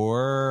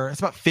for it's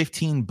about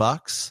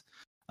 $15.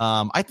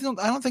 I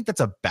don't think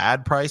that's a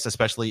bad price,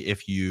 especially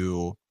if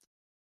you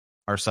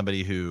are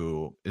somebody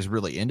who is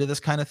really into this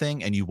kind of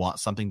thing and you want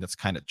something that's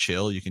kind of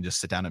chill. You can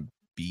just sit down and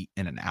beat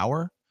in an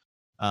hour.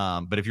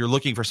 But if you're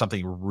looking for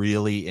something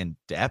really in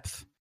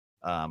depth,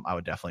 I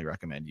would definitely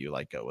recommend you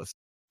like go with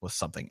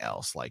something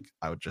else. Like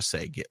I would just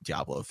say get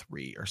Diablo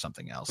 3 or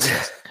something else.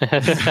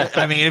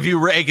 I mean, if you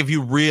really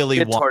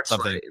get want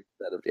something,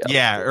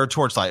 or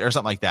Torchlight or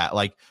something like that.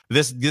 Like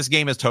this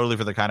game is totally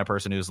for the kind of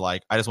person who's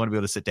like, I just want to be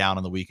able to sit down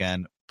on the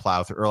weekend,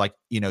 plow through, or like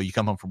you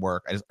come home from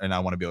work and I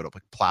want to be able to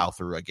like, plow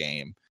through a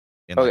game.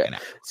 Okay.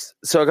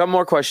 So I got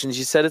more questions.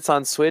 You said it's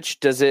on Switch.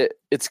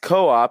 It's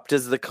co-op.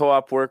 Does the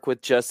co-op work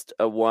with just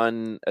a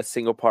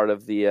single part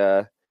of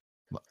the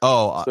Switch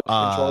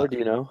controller? Do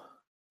you know?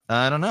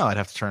 I don't know. I'd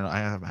have to turn. I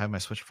have my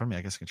Switch in front of me.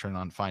 I guess I can turn it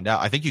on and find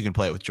out. I think you can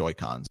play it with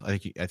Joy-Cons. I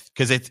think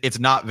because it's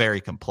not very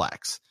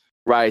complex.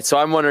 Right. So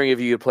I'm wondering if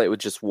you could play it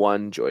with just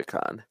one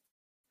Joy-Con.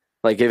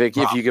 Like if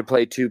you could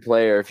play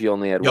 2-player, if you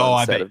only had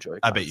one set of Joy-Cons.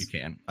 I bet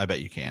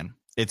you can.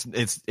 It's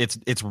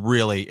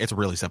really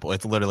simple.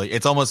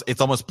 It's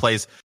almost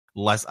plays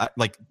less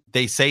like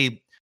they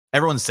say.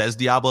 Everyone says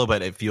Diablo,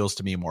 but it feels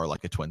to me more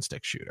like a twin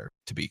stick shooter,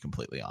 to be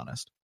completely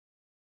honest.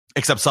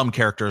 Except some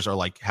characters are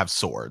like have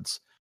swords.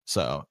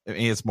 So I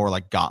mean, it's more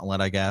like Gauntlet,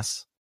 I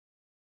guess.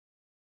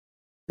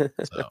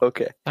 So.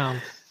 Okay.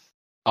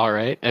 All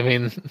right. I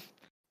mean,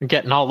 I'm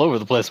getting all over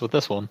the place with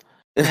this one.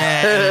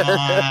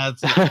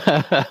 That's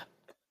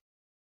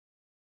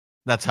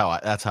how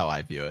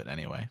I view it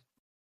anyway.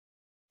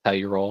 How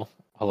you roll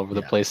all over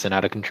the place and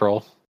out of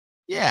control.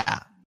 Yeah.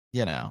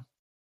 To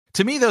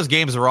me, those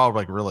games are all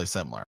like really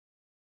similar.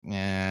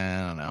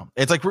 Yeah, I don't know.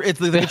 It's like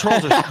the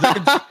controls are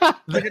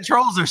the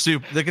controls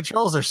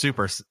are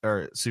super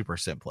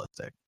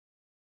simplistic.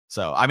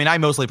 So I mean, I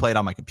mostly play it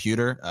on my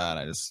computer, and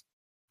I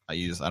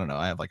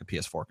have like a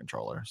PS4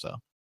 controller, so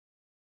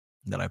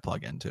that I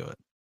plug into it.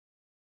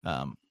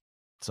 So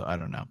I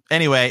don't know.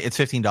 Anyway, it's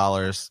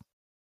 $15.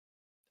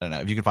 I don't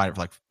know if you can find it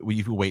for like,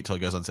 you can wait till it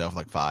goes on sale for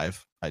like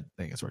 $5. I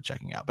think it's worth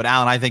checking out. But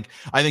Alan, I think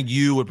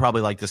you would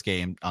probably like this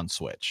game on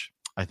Switch.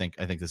 I think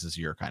this is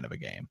your kind of a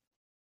game.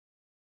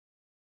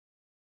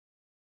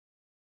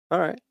 All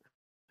right.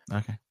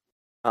 Okay.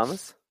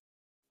 Thomas?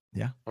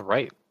 Yeah. All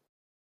right.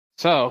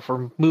 So if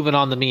we're moving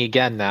on to me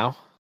again now,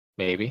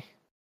 maybe.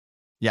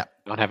 Yeah.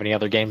 Don't have any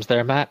other games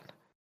there, Matt?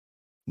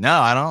 No,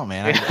 I don't,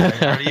 man.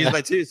 I already used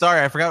my 2.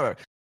 Sorry, I forgot.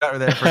 No,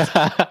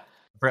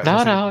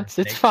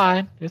 it's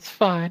fine. It's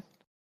fine.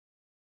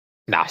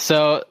 Nah,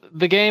 so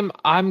the game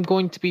I'm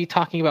going to be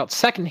talking about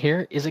second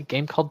here is a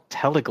game called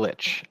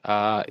Teleglitch.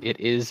 It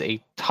is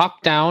a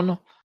top-down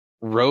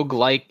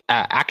roguelike,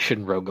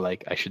 action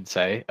roguelike, I should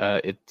say.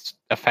 It's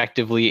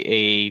effectively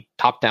a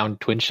top-down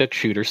twin-stick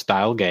shooter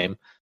style game.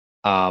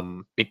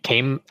 It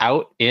came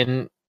out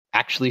in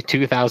actually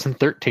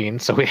 2013,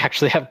 so we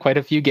actually have quite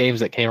a few games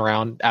that came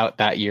out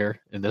that year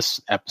in this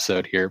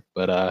episode here.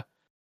 But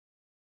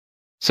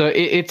so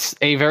it's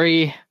a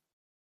very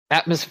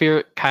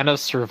atmospheric, kind of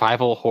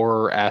survival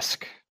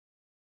horror-esque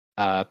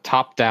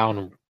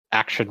top-down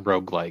action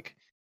roguelike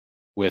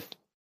with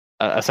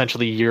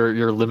essentially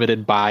you're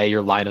limited by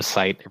your line of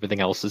sight. Everything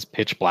else is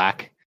pitch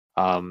black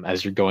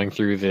as you're going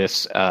through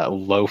this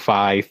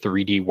lo-fi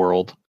 3D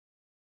world,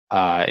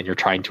 and you're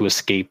trying to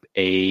escape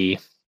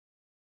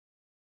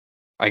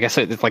I guess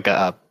it's like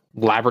a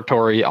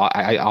laboratory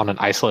on an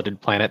isolated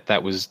planet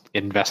that was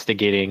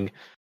investigating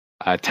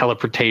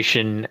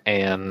teleportation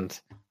and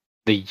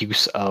the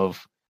use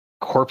of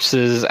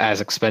corpses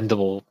as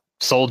expendable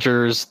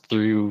soldiers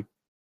through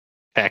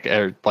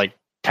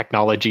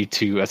technology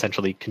to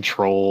essentially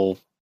control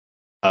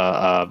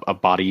a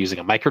body using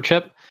a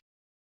microchip.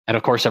 And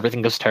of course,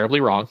 everything goes terribly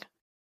wrong,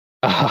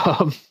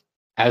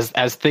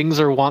 as things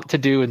are wont to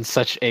do in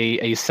such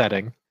a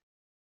setting.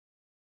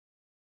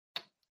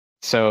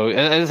 So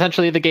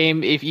essentially, the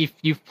game, if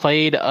you've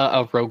played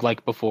a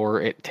roguelike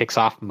before, it ticks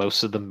off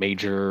most of the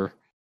major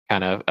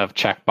kind of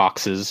check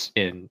boxes.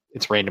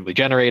 It's randomly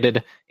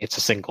generated. It's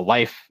a single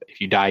life. If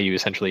you die, you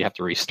essentially have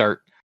to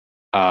restart.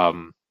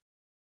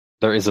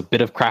 There is a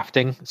bit of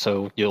crafting,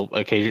 so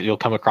you'll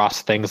come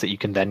across things that you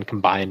can then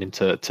combine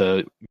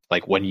into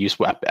like one-use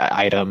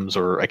items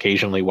or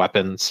occasionally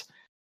weapons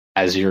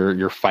as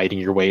you're fighting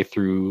your way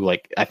through,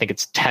 like, I think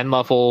it's 10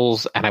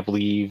 levels, and I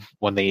believe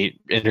when they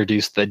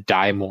introduced the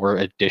Die More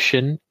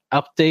Edition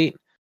update,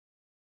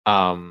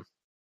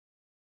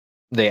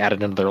 they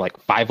added another like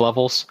 5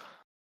 levels.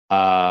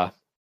 Plenty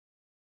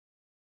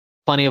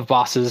of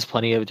bosses,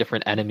 plenty of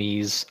different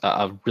enemies,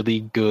 a really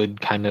good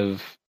kind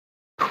of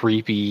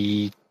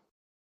creepy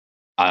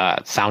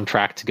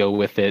soundtrack to go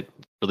with it,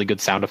 really good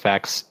sound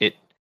effects. It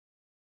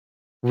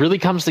really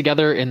comes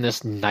together in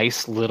this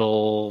nice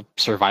little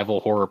survival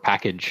horror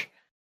package.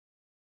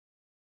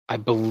 I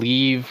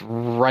believe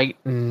right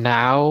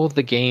now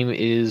the game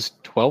is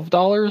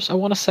 $12, I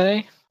want to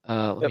say.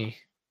 Let me...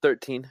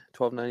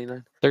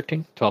 $13.99.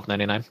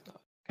 $13.12.99.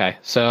 Okay,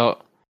 so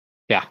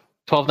yeah,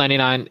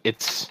 $12.99.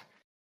 It's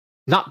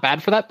not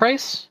bad for that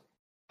price.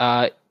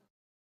 I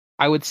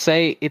would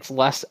say it's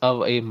less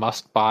of a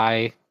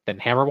must-buy than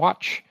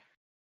Hammerwatch.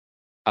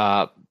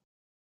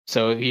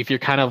 So if you're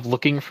kind of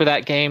looking for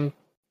that game,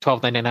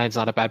 $12.99 is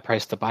not a bad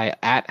price to buy it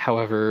at.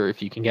 However,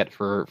 if you can get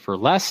for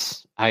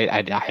less,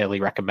 I highly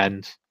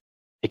recommend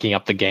picking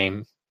up the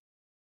game.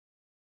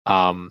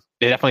 It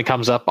definitely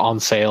comes up on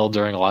sale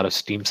during a lot of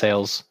Steam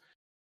sales,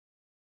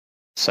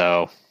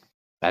 so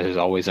that is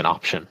always an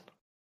option.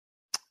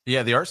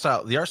 Yeah, the art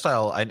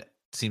style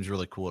seems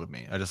really cool to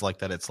me. I just like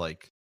that it's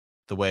like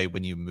the way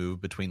when you move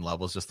between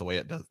levels, just the way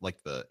it does,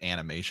 like the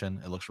animation,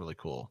 it looks really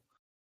cool.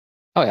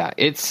 Oh yeah,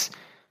 it's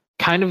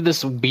kind of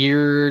this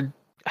weird,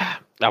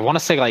 I want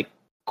to say like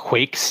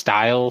Quake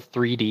style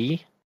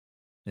 3D.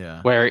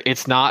 Yeah. Where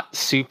it's not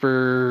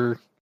super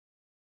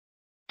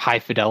high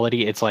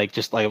fidelity. It's like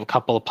just like a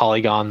couple of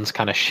polygons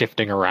kind of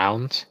shifting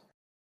around.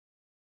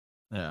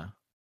 Yeah.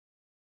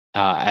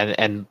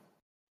 And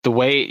the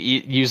way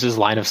it uses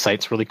line of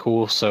sight's really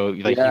cool. So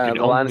like the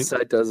line of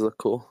sight does look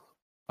cool.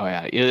 Oh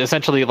yeah.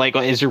 Essentially, like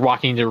as you're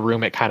walking into a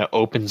room, it kind of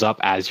opens up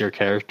as your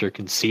character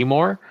can see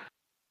more.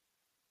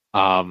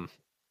 And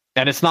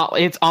it's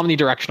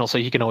omnidirectional, so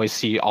you can always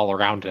see all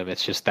around him.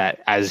 It's just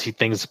that as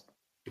things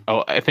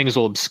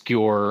will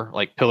obscure,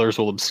 like pillars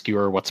will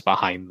obscure what's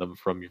behind them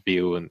from your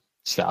view and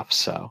stuff.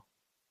 So,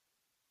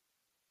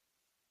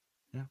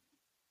 yeah.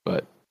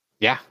 But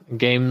yeah,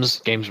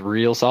 game's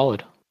real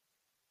solid.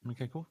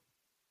 Okay, cool.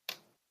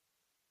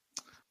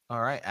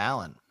 All right,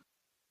 Alan,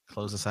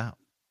 close us out.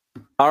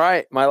 All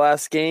right, my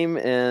last game,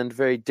 and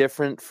very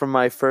different from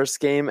my first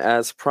game,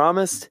 as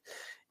promised,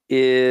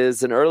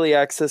 is an early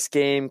access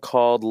game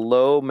called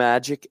Low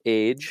Magic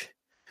Age.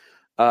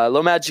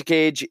 Low Magic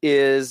Age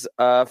is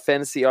a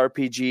fantasy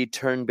RPG,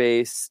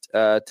 turn-based,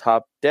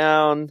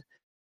 top-down,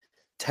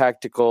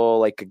 tactical,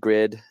 like a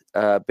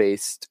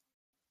grid-based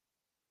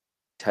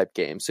type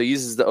game. So it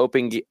uses the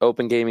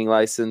open gaming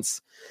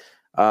license.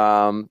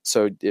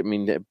 So I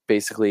mean,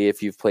 basically,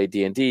 if you've played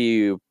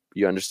D&D,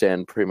 you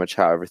understand pretty much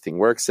how everything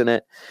works in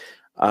it.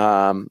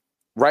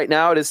 Right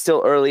now, it is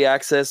still early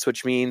access,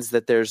 which means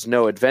that there's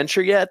no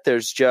adventure yet.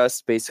 There's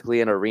just basically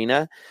an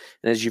arena.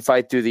 And as you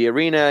fight through the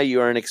arena, you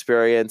earn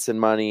experience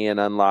and money and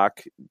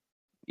unlock,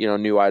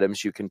 new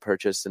items you can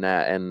purchase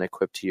and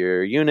equip to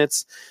your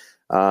units.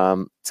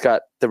 It's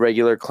got the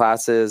regular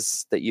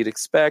classes that you'd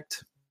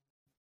expect,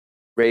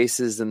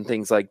 races and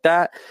things like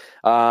that.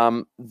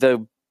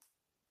 The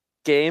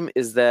game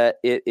is that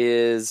it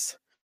is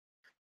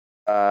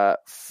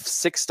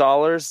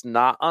 $6,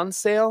 not on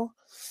sale.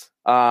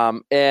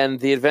 And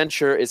the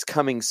adventure is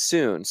coming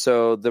soon.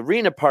 So the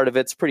arena part of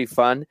it's pretty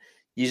fun.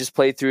 You just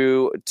play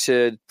through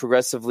to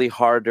progressively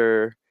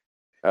harder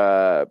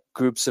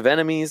groups of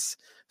enemies.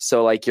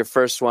 So like your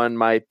first one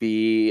might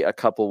be a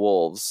couple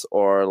wolves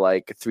or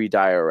like 3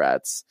 dire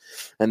rats.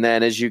 And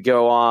then as you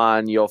go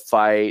on, you'll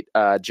fight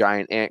a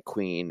giant ant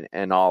queen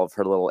and all of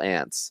her little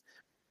ants,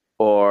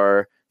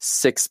 or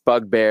 6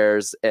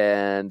 bugbears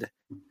and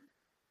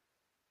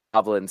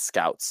goblin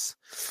scouts.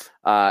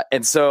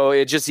 And so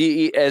it just,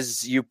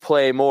 as you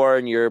play more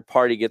and your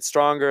party gets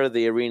stronger,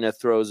 the arena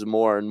throws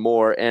more and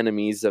more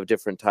enemies of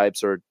different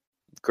types or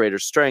greater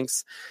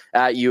strengths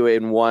at you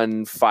in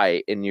one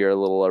fight in your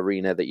little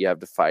arena that you have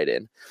to fight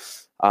in.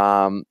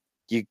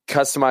 You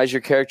customize your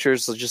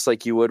characters just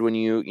like you would when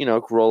you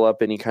roll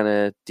up any kind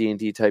of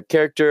D&D type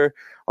character.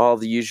 All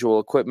the usual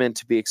equipment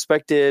to be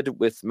expected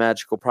with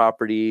magical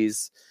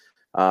properties,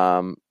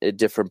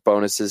 different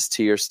bonuses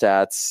to your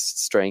stats,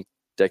 strength,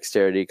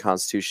 dexterity,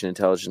 constitution,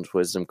 intelligence,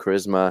 wisdom,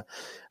 charisma.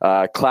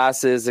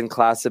 Classes and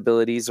class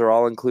abilities are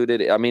all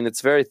included. I mean,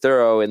 it's very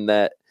thorough in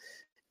that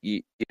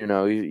you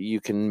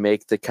can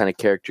make the kind of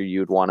character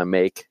you'd want to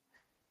make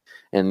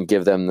and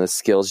give them the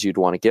skills you'd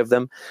want to give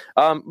them.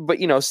 But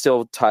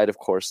still tied, of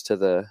course, to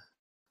the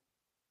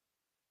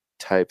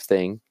type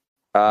thing.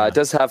 It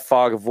does have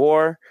Fog of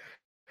War.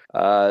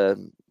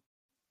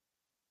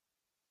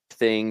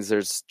 Things,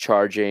 there's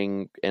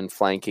charging and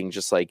flanking,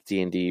 just like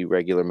D&D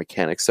regular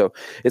mechanics. So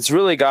it's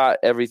really got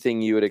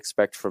everything you would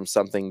expect from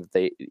something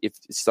that if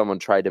someone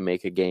tried to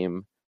make a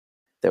game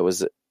that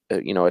was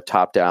a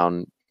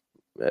top-down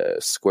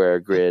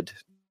square grid.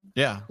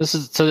 Yeah, this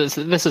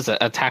is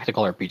a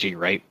tactical RPG,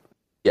 right?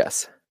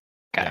 Yes.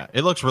 Okay. Yeah,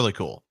 it looks really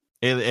cool.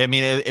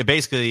 It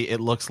basically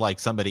looks like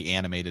somebody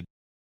animated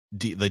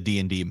the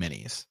D&D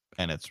minis,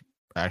 and it's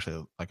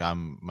actually like I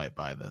might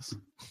buy this.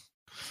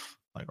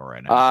 Like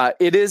right now,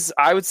 it is.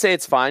 I would say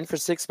it's fine for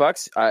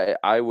 $6.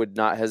 I would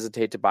not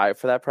hesitate to buy it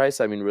for that price.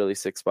 I mean, really,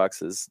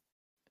 $6 is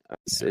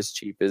as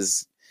cheap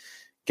as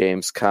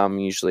games come.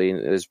 Usually,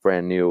 is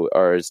brand new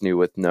or is new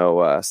with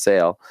no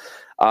sale.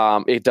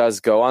 It does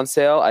go on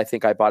sale. I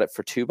think I bought it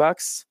for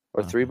 $2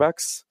 or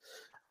 $3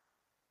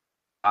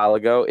 a while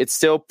ago. It's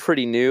still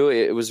pretty new.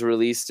 It was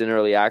released in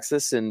early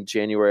access in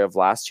January of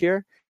last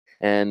year,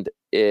 and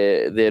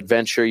the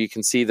adventure. You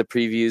can see the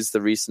previews,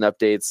 the recent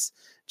updates.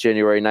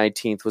 January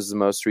 19th was the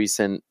most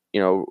recent,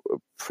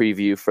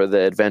 preview for the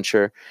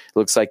adventure. It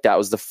looks like that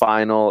was the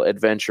final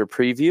adventure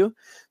preview.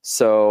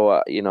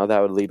 So, that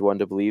would lead one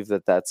to believe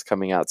that that's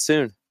coming out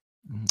soon.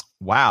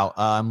 Wow.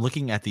 I'm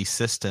looking at the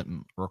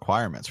system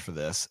requirements for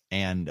this,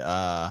 and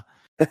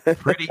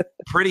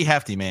pretty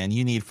hefty, man.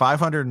 You need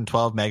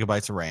 512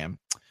 megabytes of RAM.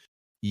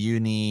 You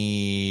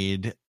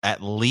need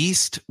at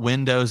least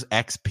Windows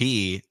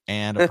XP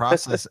and a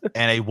process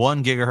and a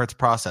 1 gigahertz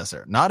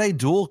processor, not a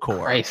dual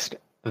core. Christ.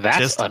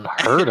 That's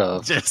unheard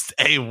of. Just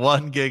a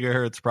 1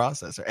 gigahertz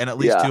processor and at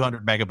least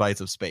 200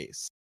 megabytes of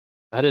space.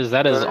 That is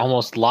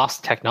almost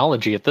lost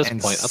technology at this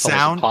point. That's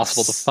almost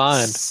impossible to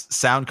find.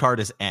 Sound card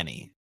is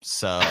any.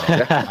 So,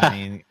 I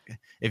mean,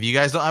 if you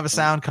guys don't have a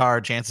sound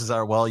card, chances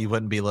are, you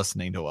wouldn't be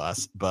listening to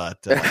us.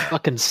 But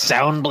fucking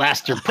Sound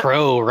Blaster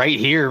Pro right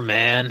here,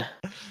 man.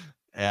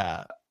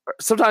 Yeah.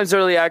 Sometimes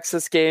early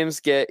access games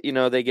get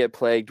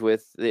plagued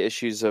with the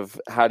issues of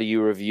how do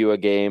you review a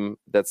game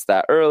that's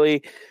that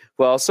early.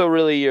 Well, so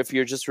really, if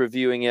you're just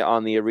reviewing it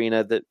on the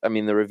arena, the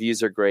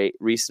reviews are great.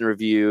 Recent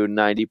review,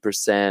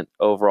 90%.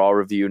 Overall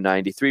review,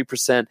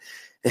 93%.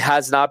 It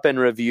has not been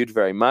reviewed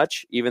very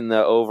much. Even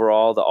the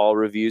all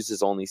reviews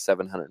is only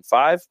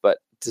 705, but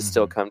to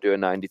still come to a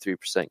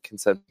 93%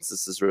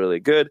 consensus is really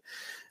good.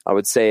 I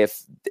would say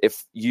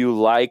if you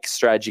like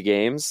strategy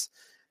games,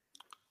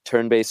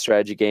 turn-based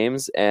strategy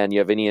games, and you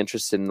have any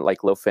interest in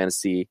like low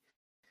fantasy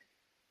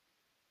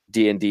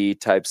D&D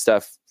type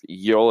stuff,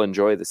 you'll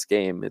enjoy this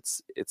game.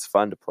 It's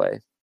fun to play,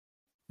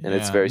 and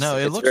it's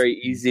very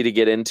easy to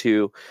get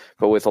into,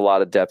 but with a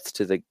lot of depth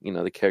to the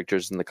the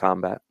characters and the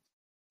combat.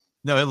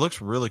 No, it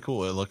looks really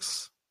cool. It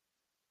looks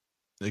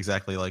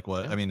exactly like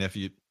what I mean. If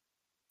you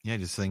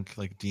just think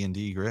like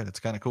D&D grid, it's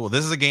kind of cool.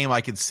 This is a game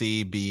I could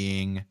see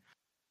being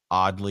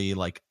oddly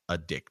like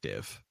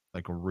addictive,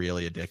 like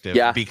really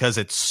addictive, because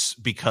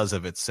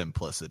of its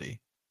simplicity.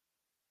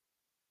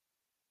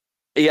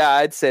 Yeah,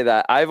 I'd say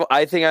that.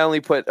 I think I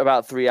only put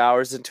about 3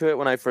 hours into it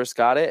when I first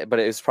got it, but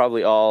it was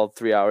probably all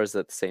 3 hours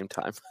at the same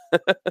time.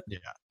 Yeah.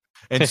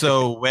 And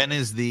so when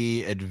is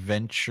the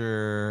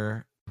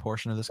adventure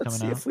portion of this coming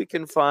out? Let's see if we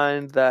can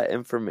find that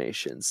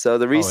information. So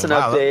the recent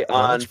update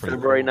on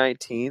February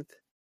 19th.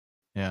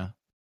 Yeah.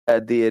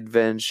 the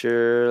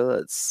adventure.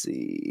 Let's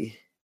see.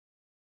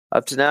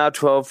 Up to now,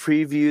 12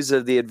 previews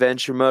of the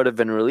adventure mode have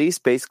been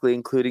released, basically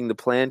including the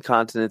planned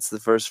contents of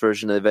the first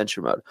version of the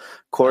adventure mode.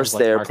 Of course,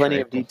 there are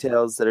plenty of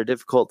details that are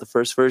difficult. The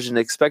first version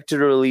expected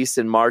to release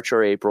in March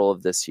or April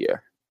of this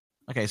year.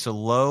 Okay, so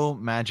Low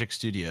Magic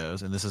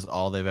Studios, and this is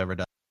all they've ever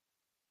done.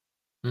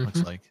 Mm-hmm.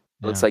 Looks like.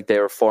 Yeah. Looks like they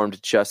were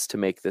formed just to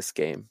make this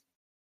game.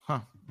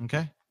 Huh.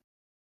 Okay.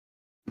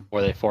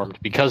 Or they formed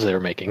because they were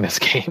making this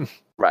game.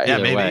 Right. Yeah,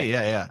 Either maybe. way.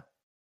 Yeah.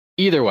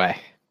 Either way.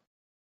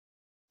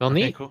 Well,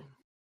 Okay, neat. cool.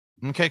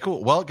 Okay,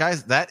 cool. Well,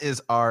 guys, that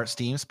is our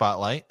Steam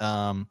Spotlight.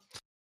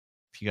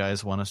 If you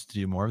guys want us to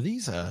do more of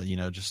these,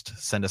 just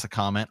send us a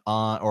comment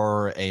on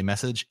or a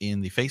message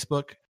in the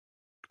Facebook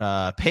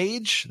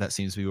page. That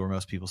seems to be where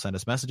most people send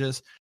us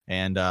messages,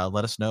 and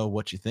let us know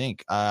what you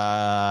think.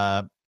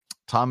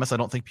 Thomas, I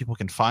don't think people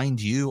can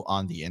find you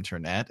on the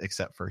internet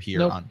except for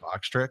here on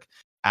Boxtrick.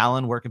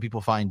 Alan, where can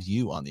people find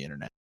you on the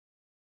internet?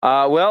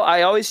 Well,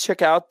 I always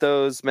check out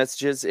those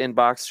messages in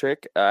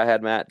Boxtrick. I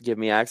had Matt give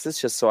me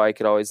access just so I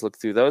could always look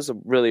through those. I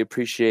really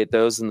appreciate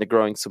those and the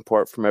growing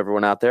support from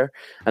everyone out there.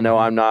 I know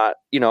I'm not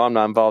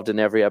involved in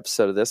every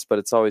episode of this, but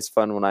it's always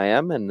fun when I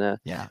am, and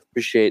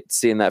appreciate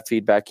seeing that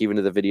feedback even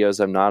to the videos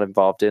I'm not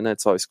involved in.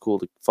 It's always cool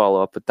to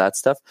follow up with that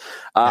stuff.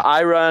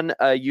 I run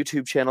a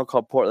YouTube channel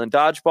called Portland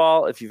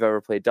Dodgeball. If you've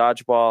ever played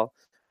Dodgeball,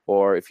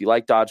 or if you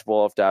like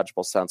Dodgeball, if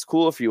Dodgeball sounds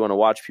cool, if you want to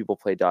watch people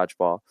play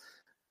Dodgeball,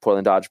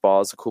 Portland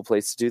Dodgeball is a cool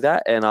place to do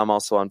that. And I'm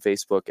also on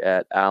Facebook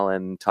at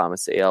Alan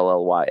Thomas,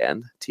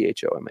 ALLYN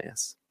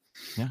THOMAS.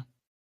 Yeah.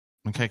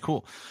 Okay,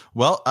 cool.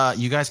 Well,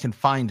 you guys can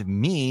find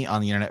me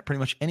on the internet pretty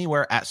much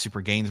anywhere at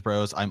Super Games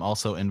Bros. I'm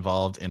also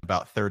involved in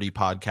about 30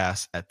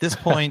 podcasts at this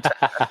point.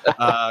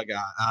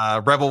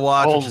 Rebel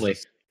Watch.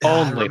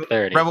 Only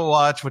 30. Rebel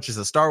Watch, which is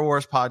a Star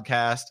Wars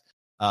podcast.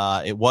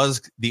 It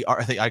was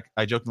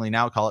I jokingly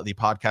now call it the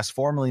podcast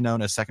formerly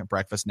known as Second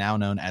Breakfast, now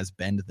known as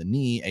Bend the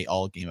Knee, a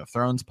all Game of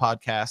Thrones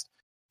podcast.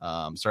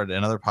 Started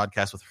another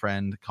podcast with a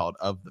friend called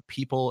Of the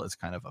People. It's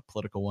kind of a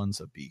political one,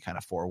 so be kind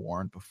of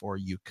forewarned before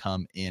you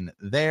come in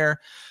there.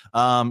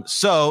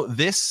 So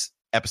this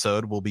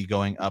episode will be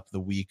going up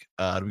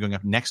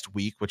next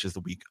week, which is the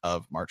week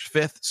of March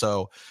 5th.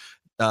 So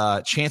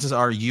chances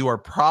are you are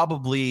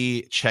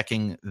probably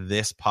checking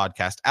this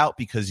podcast out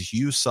because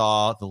you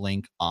saw the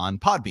link on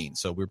Podbean.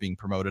 So we're being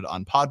promoted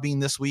on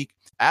Podbean this week,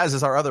 as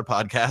is our other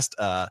podcast,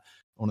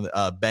 one of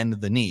the Bend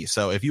the Knee.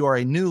 So if you are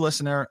a new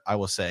listener, I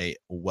will say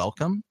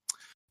welcome.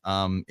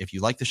 If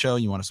you like the show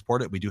and you want to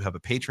support it, we do have a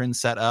Patreon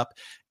set up,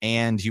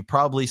 and you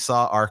probably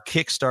saw our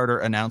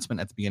Kickstarter announcement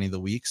at the beginning of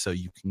the week, so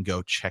you can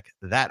go check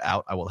that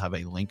out. I will have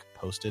a link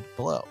posted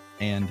below.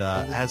 And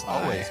as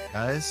always,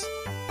 guys,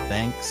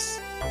 thanks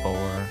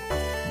for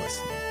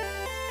listening.